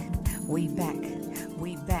back, we back,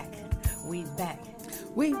 we back, we back,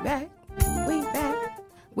 we back, we back.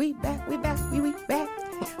 We back, we back, we back.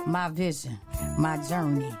 My vision, my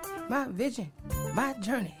journey. My vision, my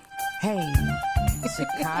journey. Hey,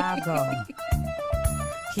 Chicago,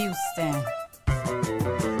 Houston,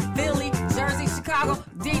 Philly, Jersey, Chicago,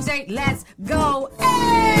 DJ, let's go.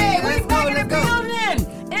 Hey, we're back in the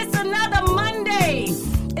building. It's another Monday.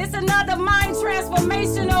 It's another mind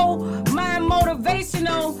transformational, mind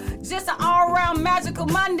motivational, just an all-around magical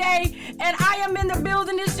Monday. And I am in the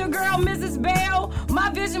building. It's your girl, Mrs. Bell. My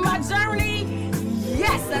vision, my journey.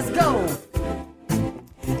 Yes, let's go.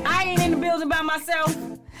 I ain't in the building by myself.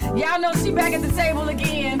 Y'all know she back at the table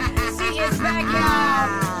again. She is back, y'all.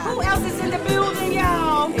 Who else is in the building,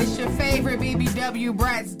 y'all? It's your favorite BBW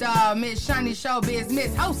Brat Star, Miss Shiny Showbiz,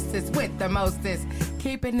 Miss Hostess with the mostest.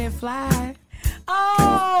 Keeping it fly.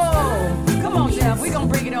 Oh, come on, Jeff. We gonna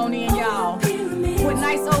bring it on in, y'all. With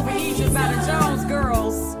Nice Over Egypt by the Jones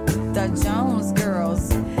Girls. The Jones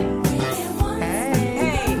Girls.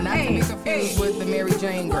 Hey, not to be confused with the Mary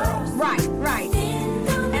Jane Girls. Right.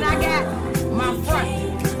 And I got my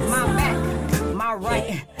front, my back, my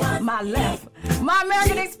right, my left. My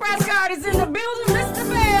American Express card is in the building, Mr.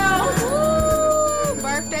 Bell. Woo!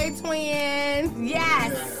 Birthday twin.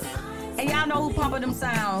 Yes. And y'all know who pumping them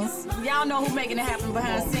sounds. Y'all know who making it happen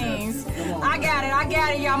behind the scenes. I got it,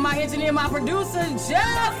 y'all. My engineer, my producer,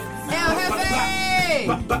 Jeff. El Jefe.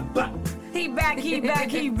 He back.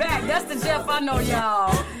 That's the Jeff I know,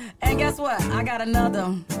 y'all. And guess what? I got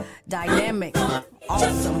another dynamic,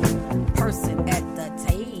 awesome person at the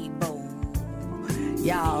table.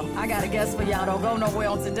 Y'all, I got a guest for y'all. Don't go nowhere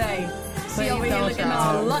on today. She over here looking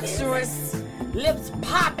all luxurious. Lips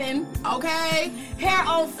popping, okay? Hair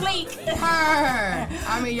on fleek. Her.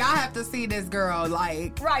 I mean, y'all have to see this girl,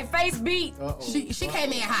 like. Right, face beat. She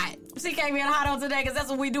came in hot. She came in hot on today because that's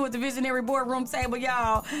what we do at the Visionary Boardroom table,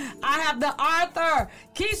 y'all. I have the author,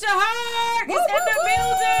 Keisha Hart, is in the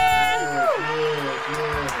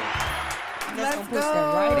building. Let's go. Push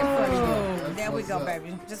that right in front of you. There we go,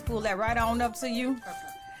 baby. Just pull that right on up to you,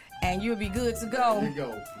 and you'll be good to go. There you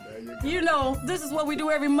go. You know, this is what we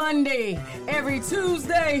do every Monday, every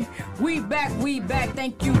Tuesday. We back.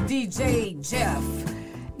 Thank you, DJ Jeff.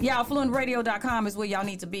 Y'all, fluentradio.com is where y'all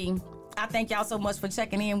need to be. I thank y'all so much for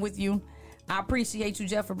checking in with you. I appreciate you,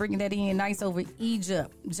 Jeff, for bringing that in. Nice Over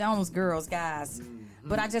Egypt. Jones Girls, guys.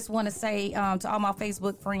 But I just want to say to all my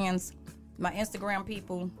Facebook friends, my Instagram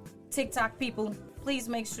people, TikTok people, please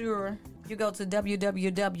make sure you go to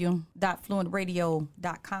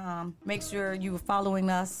www.fluentradio.com. Make sure you're following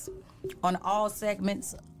us on all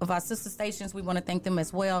segments of our sister stations. We want to thank them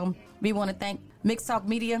as well. We want to thank Mixed Talk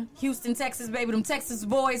Media, Houston, Texas, baby, them Texas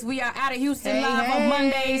boys. We are out of Houston live on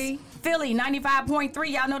Mondays. Philly, 95.3.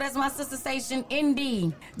 Y'all know that's my sister station.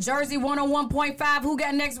 Indy, Jersey, 101.5. Who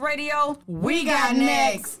got next radio? We got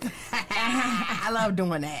next. I love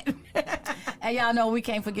doing that. And y'all know we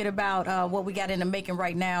can't forget about what we got in the making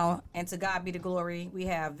right now. And to God be the glory. We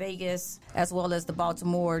have Vegas as well as the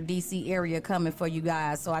Baltimore, D.C. area coming for you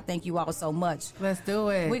guys. So I thank you all so much. Let's do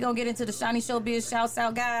it. We're going to get into the Shiny Showbiz shouts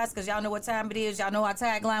out, guys, because y'all know what time it is. Y'all know our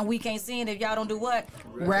tagline. We can't see it if y'all don't do what?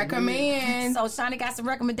 Recommend. So Shiny got some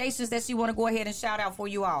recommendations that she want to go ahead and shout out for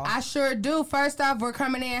you all. I sure do. First off, we're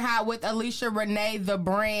coming in hot with Alicia Renee, the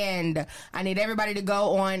brand. I need everybody to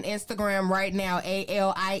go on Instagram right now.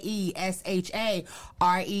 ALIESHARENEA.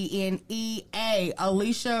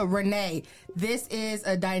 Alicia Renee. This is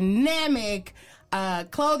a dynamic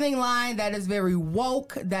clothing line that is very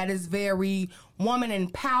woke, that is very woman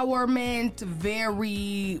empowerment,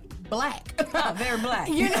 very black. Very black.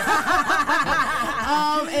 You know?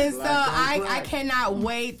 And so I cannot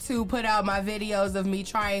wait to put out my videos of me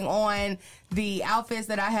trying on the outfits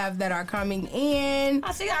that I have that are coming in.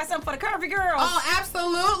 Oh, she got something for the curvy girls. Oh,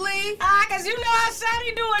 absolutely. Because you know how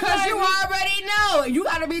Shiny do it. Because you already know. You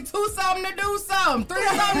got to be 2 something to do something. 3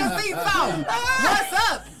 something to see something. What's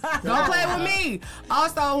up? Don't play with me.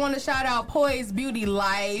 Also, I want to shout out Poise Beauty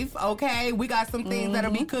Life, okay? We got some things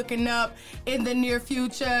that'll be cooking up in the near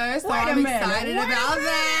future. So I'm excited about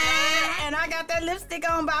that. And I got that lipstick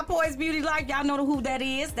on by Poise Beauty Life. Y'all know who that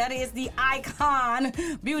is. That is the icon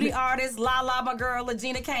beauty artist, La, my girl,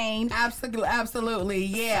 Legina Kane. Absolutely,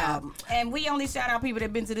 yeah. And we only shout out people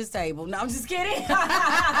that been to this table. No, I'm just kidding.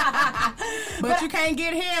 but you can't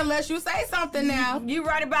get here unless you say something now. You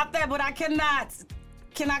right about that, but I cannot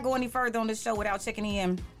go any further on this show without checking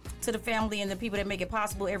in to the family and the people that make it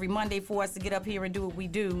possible every Monday for us to get up here and do what we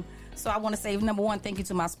do. So I want to say, number one, thank you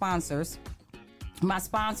to my sponsors. My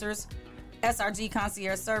sponsors, SRG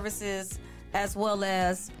Concierge Services, as well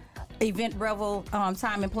as Event Revel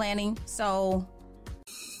Time and Planning. So,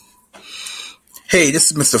 hey,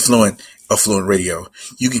 this is Mr. Fluent of Fluent Radio.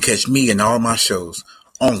 You can catch me and all my shows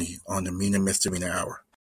only on the Mina Misdemeanor Hour.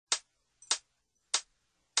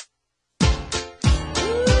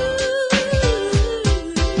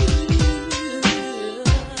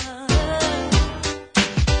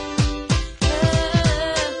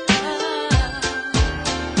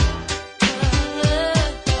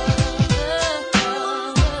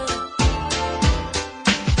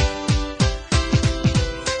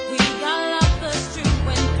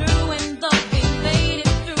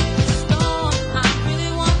 I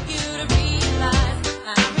really want you to realize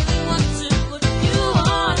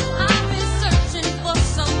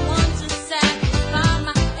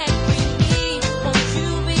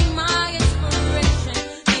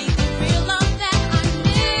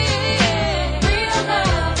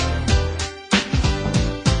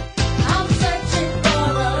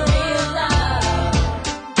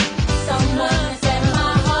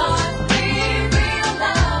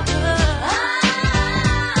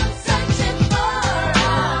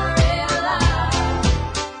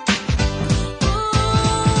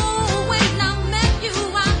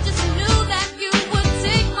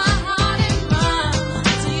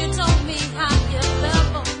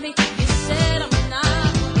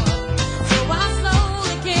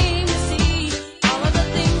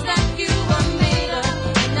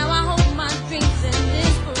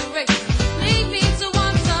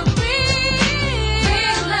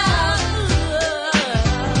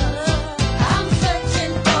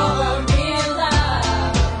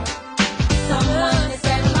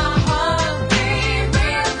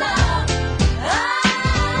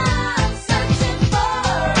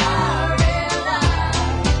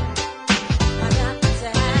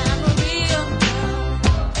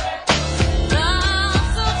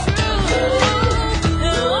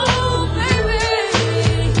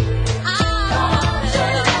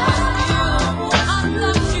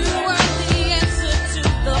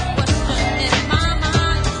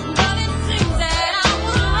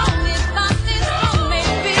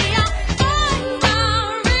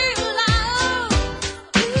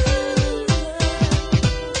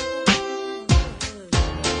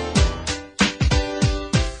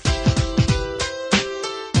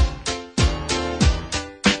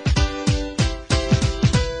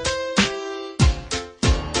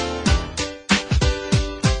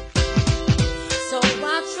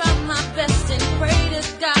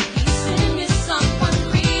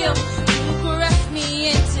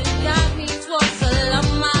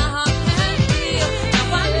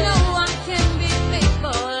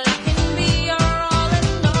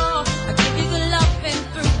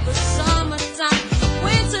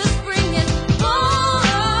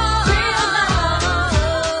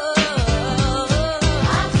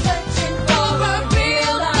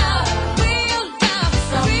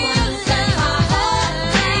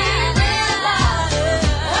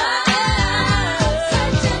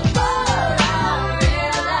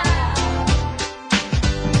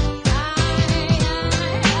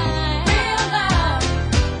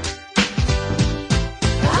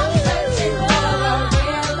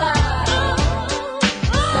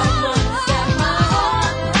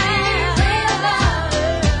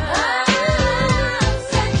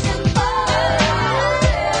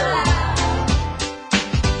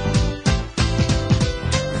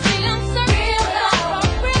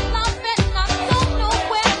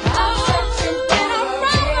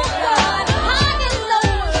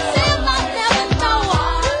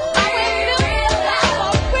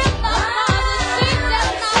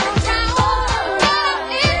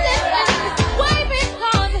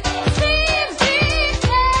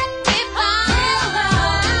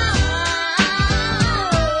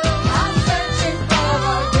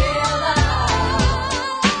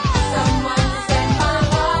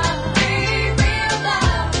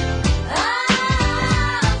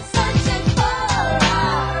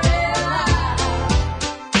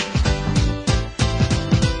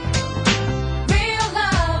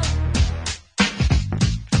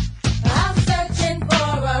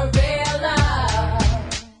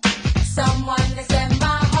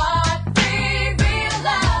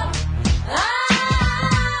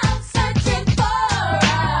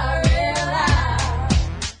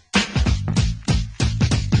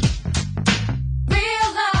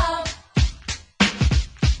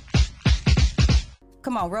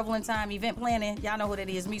Revel in Time Event Planning. Y'all know who that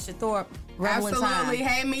is, Misha Thorpe. Revel in Time. Absolutely.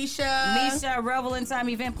 Hey, Misha. Misha, Revel in Time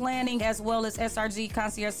Event Planning, as well as SRG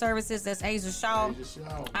Concierge Services. That's Asia Shaw.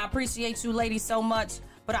 I appreciate you ladies so much.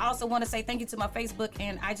 But I also want to say thank you to my Facebook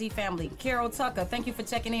and IG family. Carol Tucker, thank you for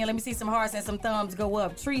checking in. Let me see some hearts and some thumbs go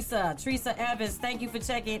up. Teresa Evans, thank you for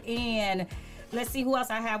checking in. Let's see who else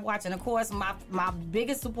I have watching. Of course, my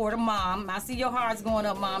biggest supporter, Mom. I see your hearts going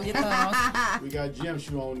up, Mom. Your thumbs. We got Jim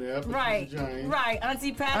Shoe on there. Right.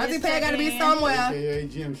 Auntie Pat. Auntie Pat got to be somewhere. AKA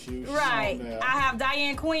Jim Shoe. Right. I have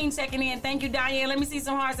Diane Queen checking in. Thank you, Diane. Let me see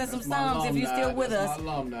some hearts and some thumbs if you're still with us.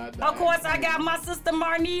 Of course, I got my sister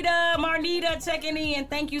Marnita. Marnita checking in.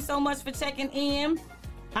 Thank you so much for checking in.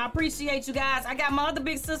 I appreciate you guys. I got my other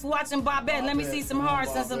big sis watching, Bobette. Let me see some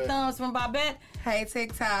hearts and some thumbs from Bobette. Hey,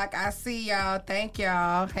 TikTok. I see y'all. Thank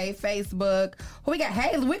y'all. Hey, Facebook. Who we got?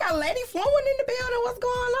 Hey, we got Lady Fluent in the building. What's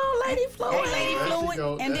going on, Lady Fluent? Hey, Lady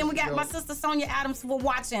Fluent. And then we got my sister Sonia Adams for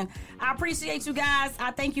watching. I appreciate you guys.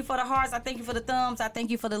 I thank you for the hearts. I thank you for the thumbs. I thank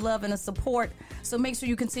you for the love and the support. So make sure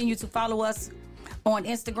you continue to follow us on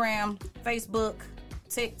Instagram, Facebook,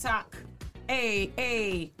 TikTok.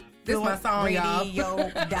 Hey. This is my song, y'all.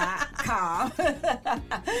 Radio.com.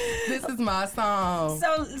 This is my song.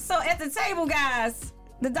 So at the table, guys,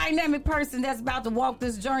 the dynamic person that's about to walk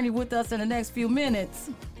this journey with us in the next few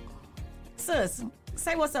minutes. Sis,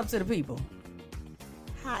 say what's up to the people.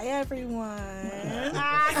 Hi, everyone.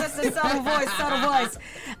 That's a subtle voice.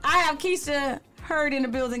 I have Keisha Hurd in the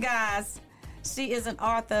building, guys. She is an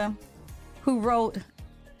author who wrote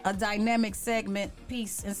a dynamic segment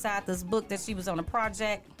piece inside this book that she was on a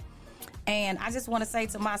project. And I just want to say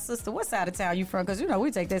to my sister, what side of town you from? Because,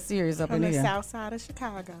 we take that serious up in here. On the south side of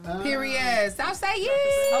Chicago. Period. South side,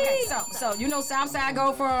 yeah. Okay, so south side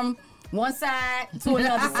go from one side to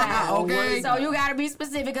another side. Okay. So you got to be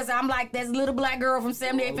specific because I'm like this little black girl from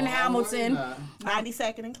 78th and Hamilton.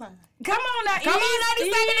 92nd and Clyde. Come on now. Come on,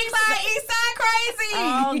 92nd and Clyde. East side crazy.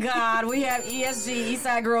 Oh, God. We have ESG, East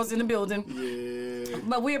Side Girls in the building. Yeah.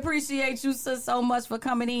 But we appreciate you, sis, so much for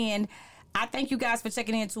coming in. I thank you guys for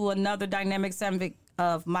checking into another dynamic segment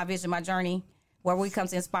of My Vision, My Journey, where we come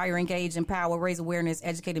to inspire, engage, empower, raise awareness,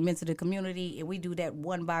 educate, and mentor the community. And we do that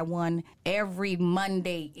one by one every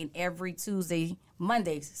Monday and every Tuesday.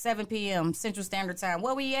 Mondays, 7 p.m. Central Standard Time.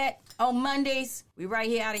 Where we at? On Mondays, we right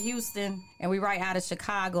here out of Houston, and we right out of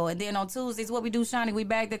Chicago. And then on Tuesdays, what we do, Shawnee, we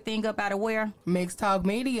bag that thing up out of where? Mixed Talk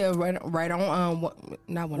Media, right on,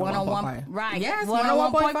 not 101.5. Right. Yes,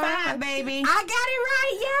 101.5, baby. I got it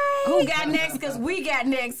right, yay! Who got next? Because we got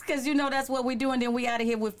next. Because that's what we do. And then we out of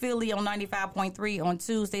here with Philly on 95.3 on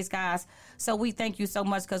Tuesdays, guys. So we thank you so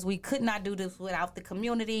much because we could not do this without the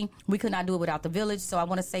community. We could not do it without the village. So I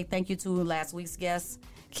want to say thank you to last week's guest,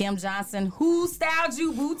 Kim Johnson, Who Styled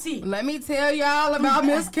You Boutique. Let me tell y'all about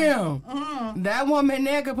Miss Kim. That woman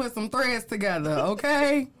there could put some threads together,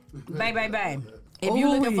 okay? Bang. If you're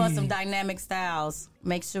looking for some dynamic styles,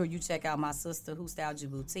 make sure you check out my sister, Who Styled You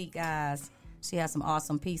Boutique, guys. She has some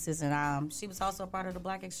awesome pieces, and she was also a part of the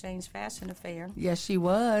Black Exchange Fashion Affair. Yes, she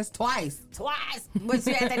was. Twice. But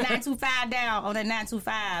she had that 925 down on that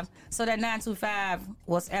 925. So that 925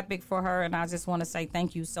 was epic for her, and I just want to say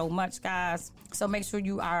thank you so much, guys. So make sure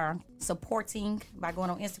you are supporting by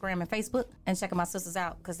going on Instagram and Facebook and checking my sisters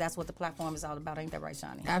out, because that's what the platform is all about. Ain't that right,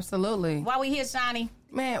 Shawnee? Absolutely. Why we here, Shawnee?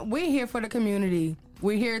 Man, we're here for the community.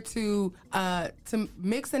 We're here to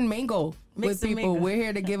mix and mingle with people. We're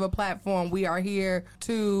here to give a platform. We are here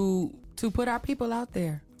to put our people out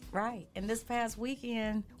there. Right. And this past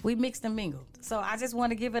weekend, we mixed and mingled. So I just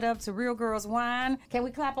want to give it up to Real Girls Wine. Can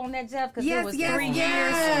we clap on that, Jeff? Because it was 3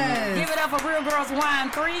 years. Give it up for Real Girls Wine.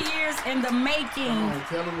 3 years in the making.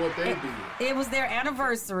 Tell them what they did. It was their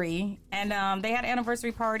anniversary. And they had an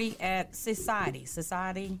anniversary party at Society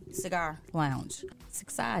Cigar Lounge.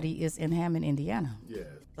 Society is in Hammond, Indiana. Yeah.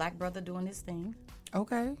 Black brother doing his thing.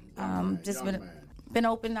 Okay. Just been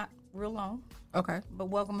open, not real long. Okay. But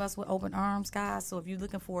welcome us with open arms, guys. So if you're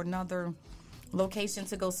looking for another location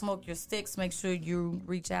to go smoke your sticks, make sure you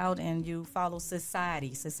reach out and you follow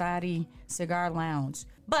Society Cigar Lounge.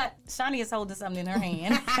 But Shawnee is holding something in her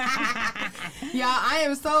hand. Y'all, I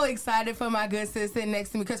am so excited for my good sis sitting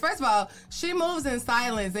next to me. Because first of all, she moves in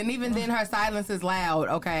silence. And even then, her silence is loud,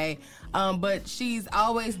 okay? But she's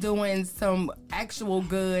always doing some actual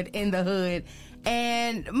good in the hood.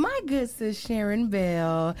 And my good sis Sharon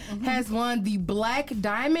Bell has won the Black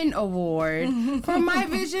Diamond Award for My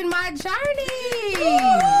Vision, My Journey.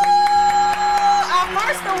 Our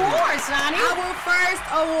first award, Shawnee. Our first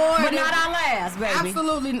award. But not our last, baby.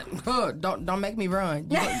 Absolutely. Don't make me run.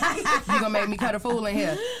 You're going to make me cut a fool in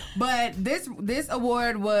here. But this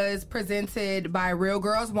award was presented by Real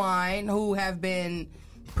Girls Wine, who have been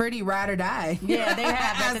pretty ride or die. Yeah, they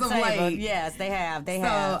have as at of the table. late. Yes, they have. They So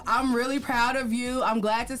have. I'm really proud of you. I'm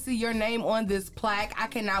glad to see your name on this plaque. I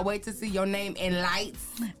cannot wait to see your name in lights.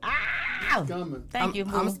 Thank you,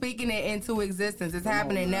 boo. I'm speaking it into existence. It's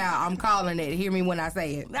happening now. I'm calling it. Hear me when I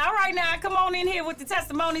say it. All right, now come on in here with the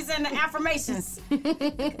testimonies and the affirmations.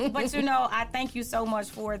 But you know, I thank you so much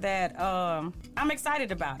for that. I'm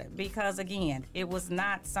excited about it because again, it was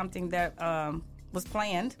not something that was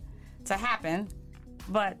planned to happen,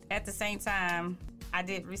 but at the same time, I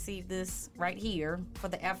did receive this right here for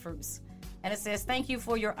the efforts, and it says, "Thank you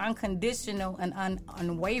for your unconditional and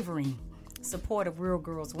unwavering support of Real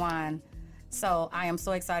Girls Wine." So I am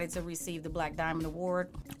so excited to receive the Black Diamond Award.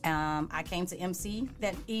 I came to MC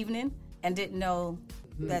that evening and didn't know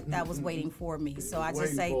that was waiting for me. So I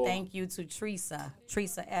just say thank you to Teresa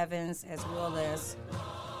Evans, as well as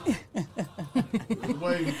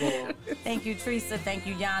thank you, Teresa. Thank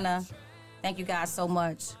you, Yana. Thank you guys so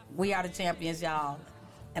much. We are the champions, y'all.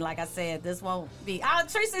 And like I said, this won't be... Oh,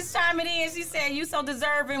 Teresa's chiming in. She said, you so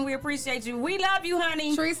deserving. We appreciate you. We love you,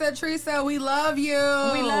 honey. Teresa, we love you.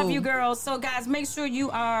 We love you, girls. So, guys, make sure you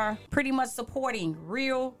are pretty much supporting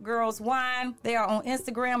Real Girls Wine. They are on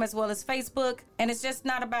Instagram as well as Facebook. And it's just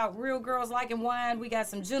not about real girls liking wine. We got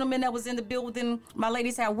some gentlemen that was in the building. My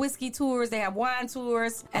ladies have whiskey tours. They have wine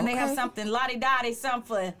tours. And they have something lottie-dottie,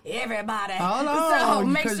 something for everybody. Hold on. So,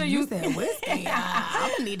 make sure you said whiskey. I'm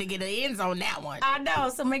going to need to get an ends on that one. I know.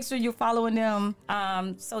 So make sure you're following them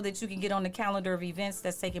so that you can get on the calendar of events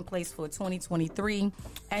that's taking place for 2023.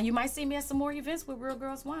 And you might see me at some more events with Real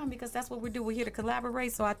Girls Wine because that's what we do. We're here to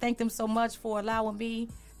collaborate. So I thank them so much for allowing me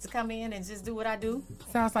to come in and just do what I do.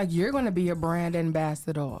 Sounds like you're going to be a brand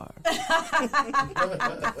ambassador.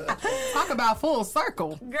 Talk about full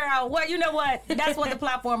circle. Girl, well, you know what? That's what the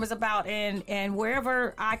platform is about. And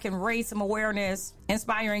wherever I can raise some awareness,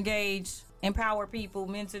 inspire, engage, empower people,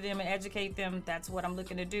 mentor them, and educate them. That's what I'm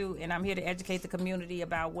looking to do. And I'm here to educate the community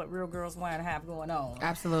about what Real Girls want to have going on.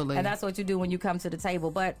 Absolutely. And that's what you do when you come to the table.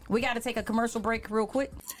 But we got to take a commercial break real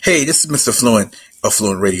quick. Hey, this is Mr. Fluent of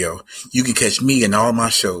Fluent Radio. You can catch me and all my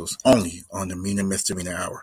shows only on the Mina Misdemeanor Hour.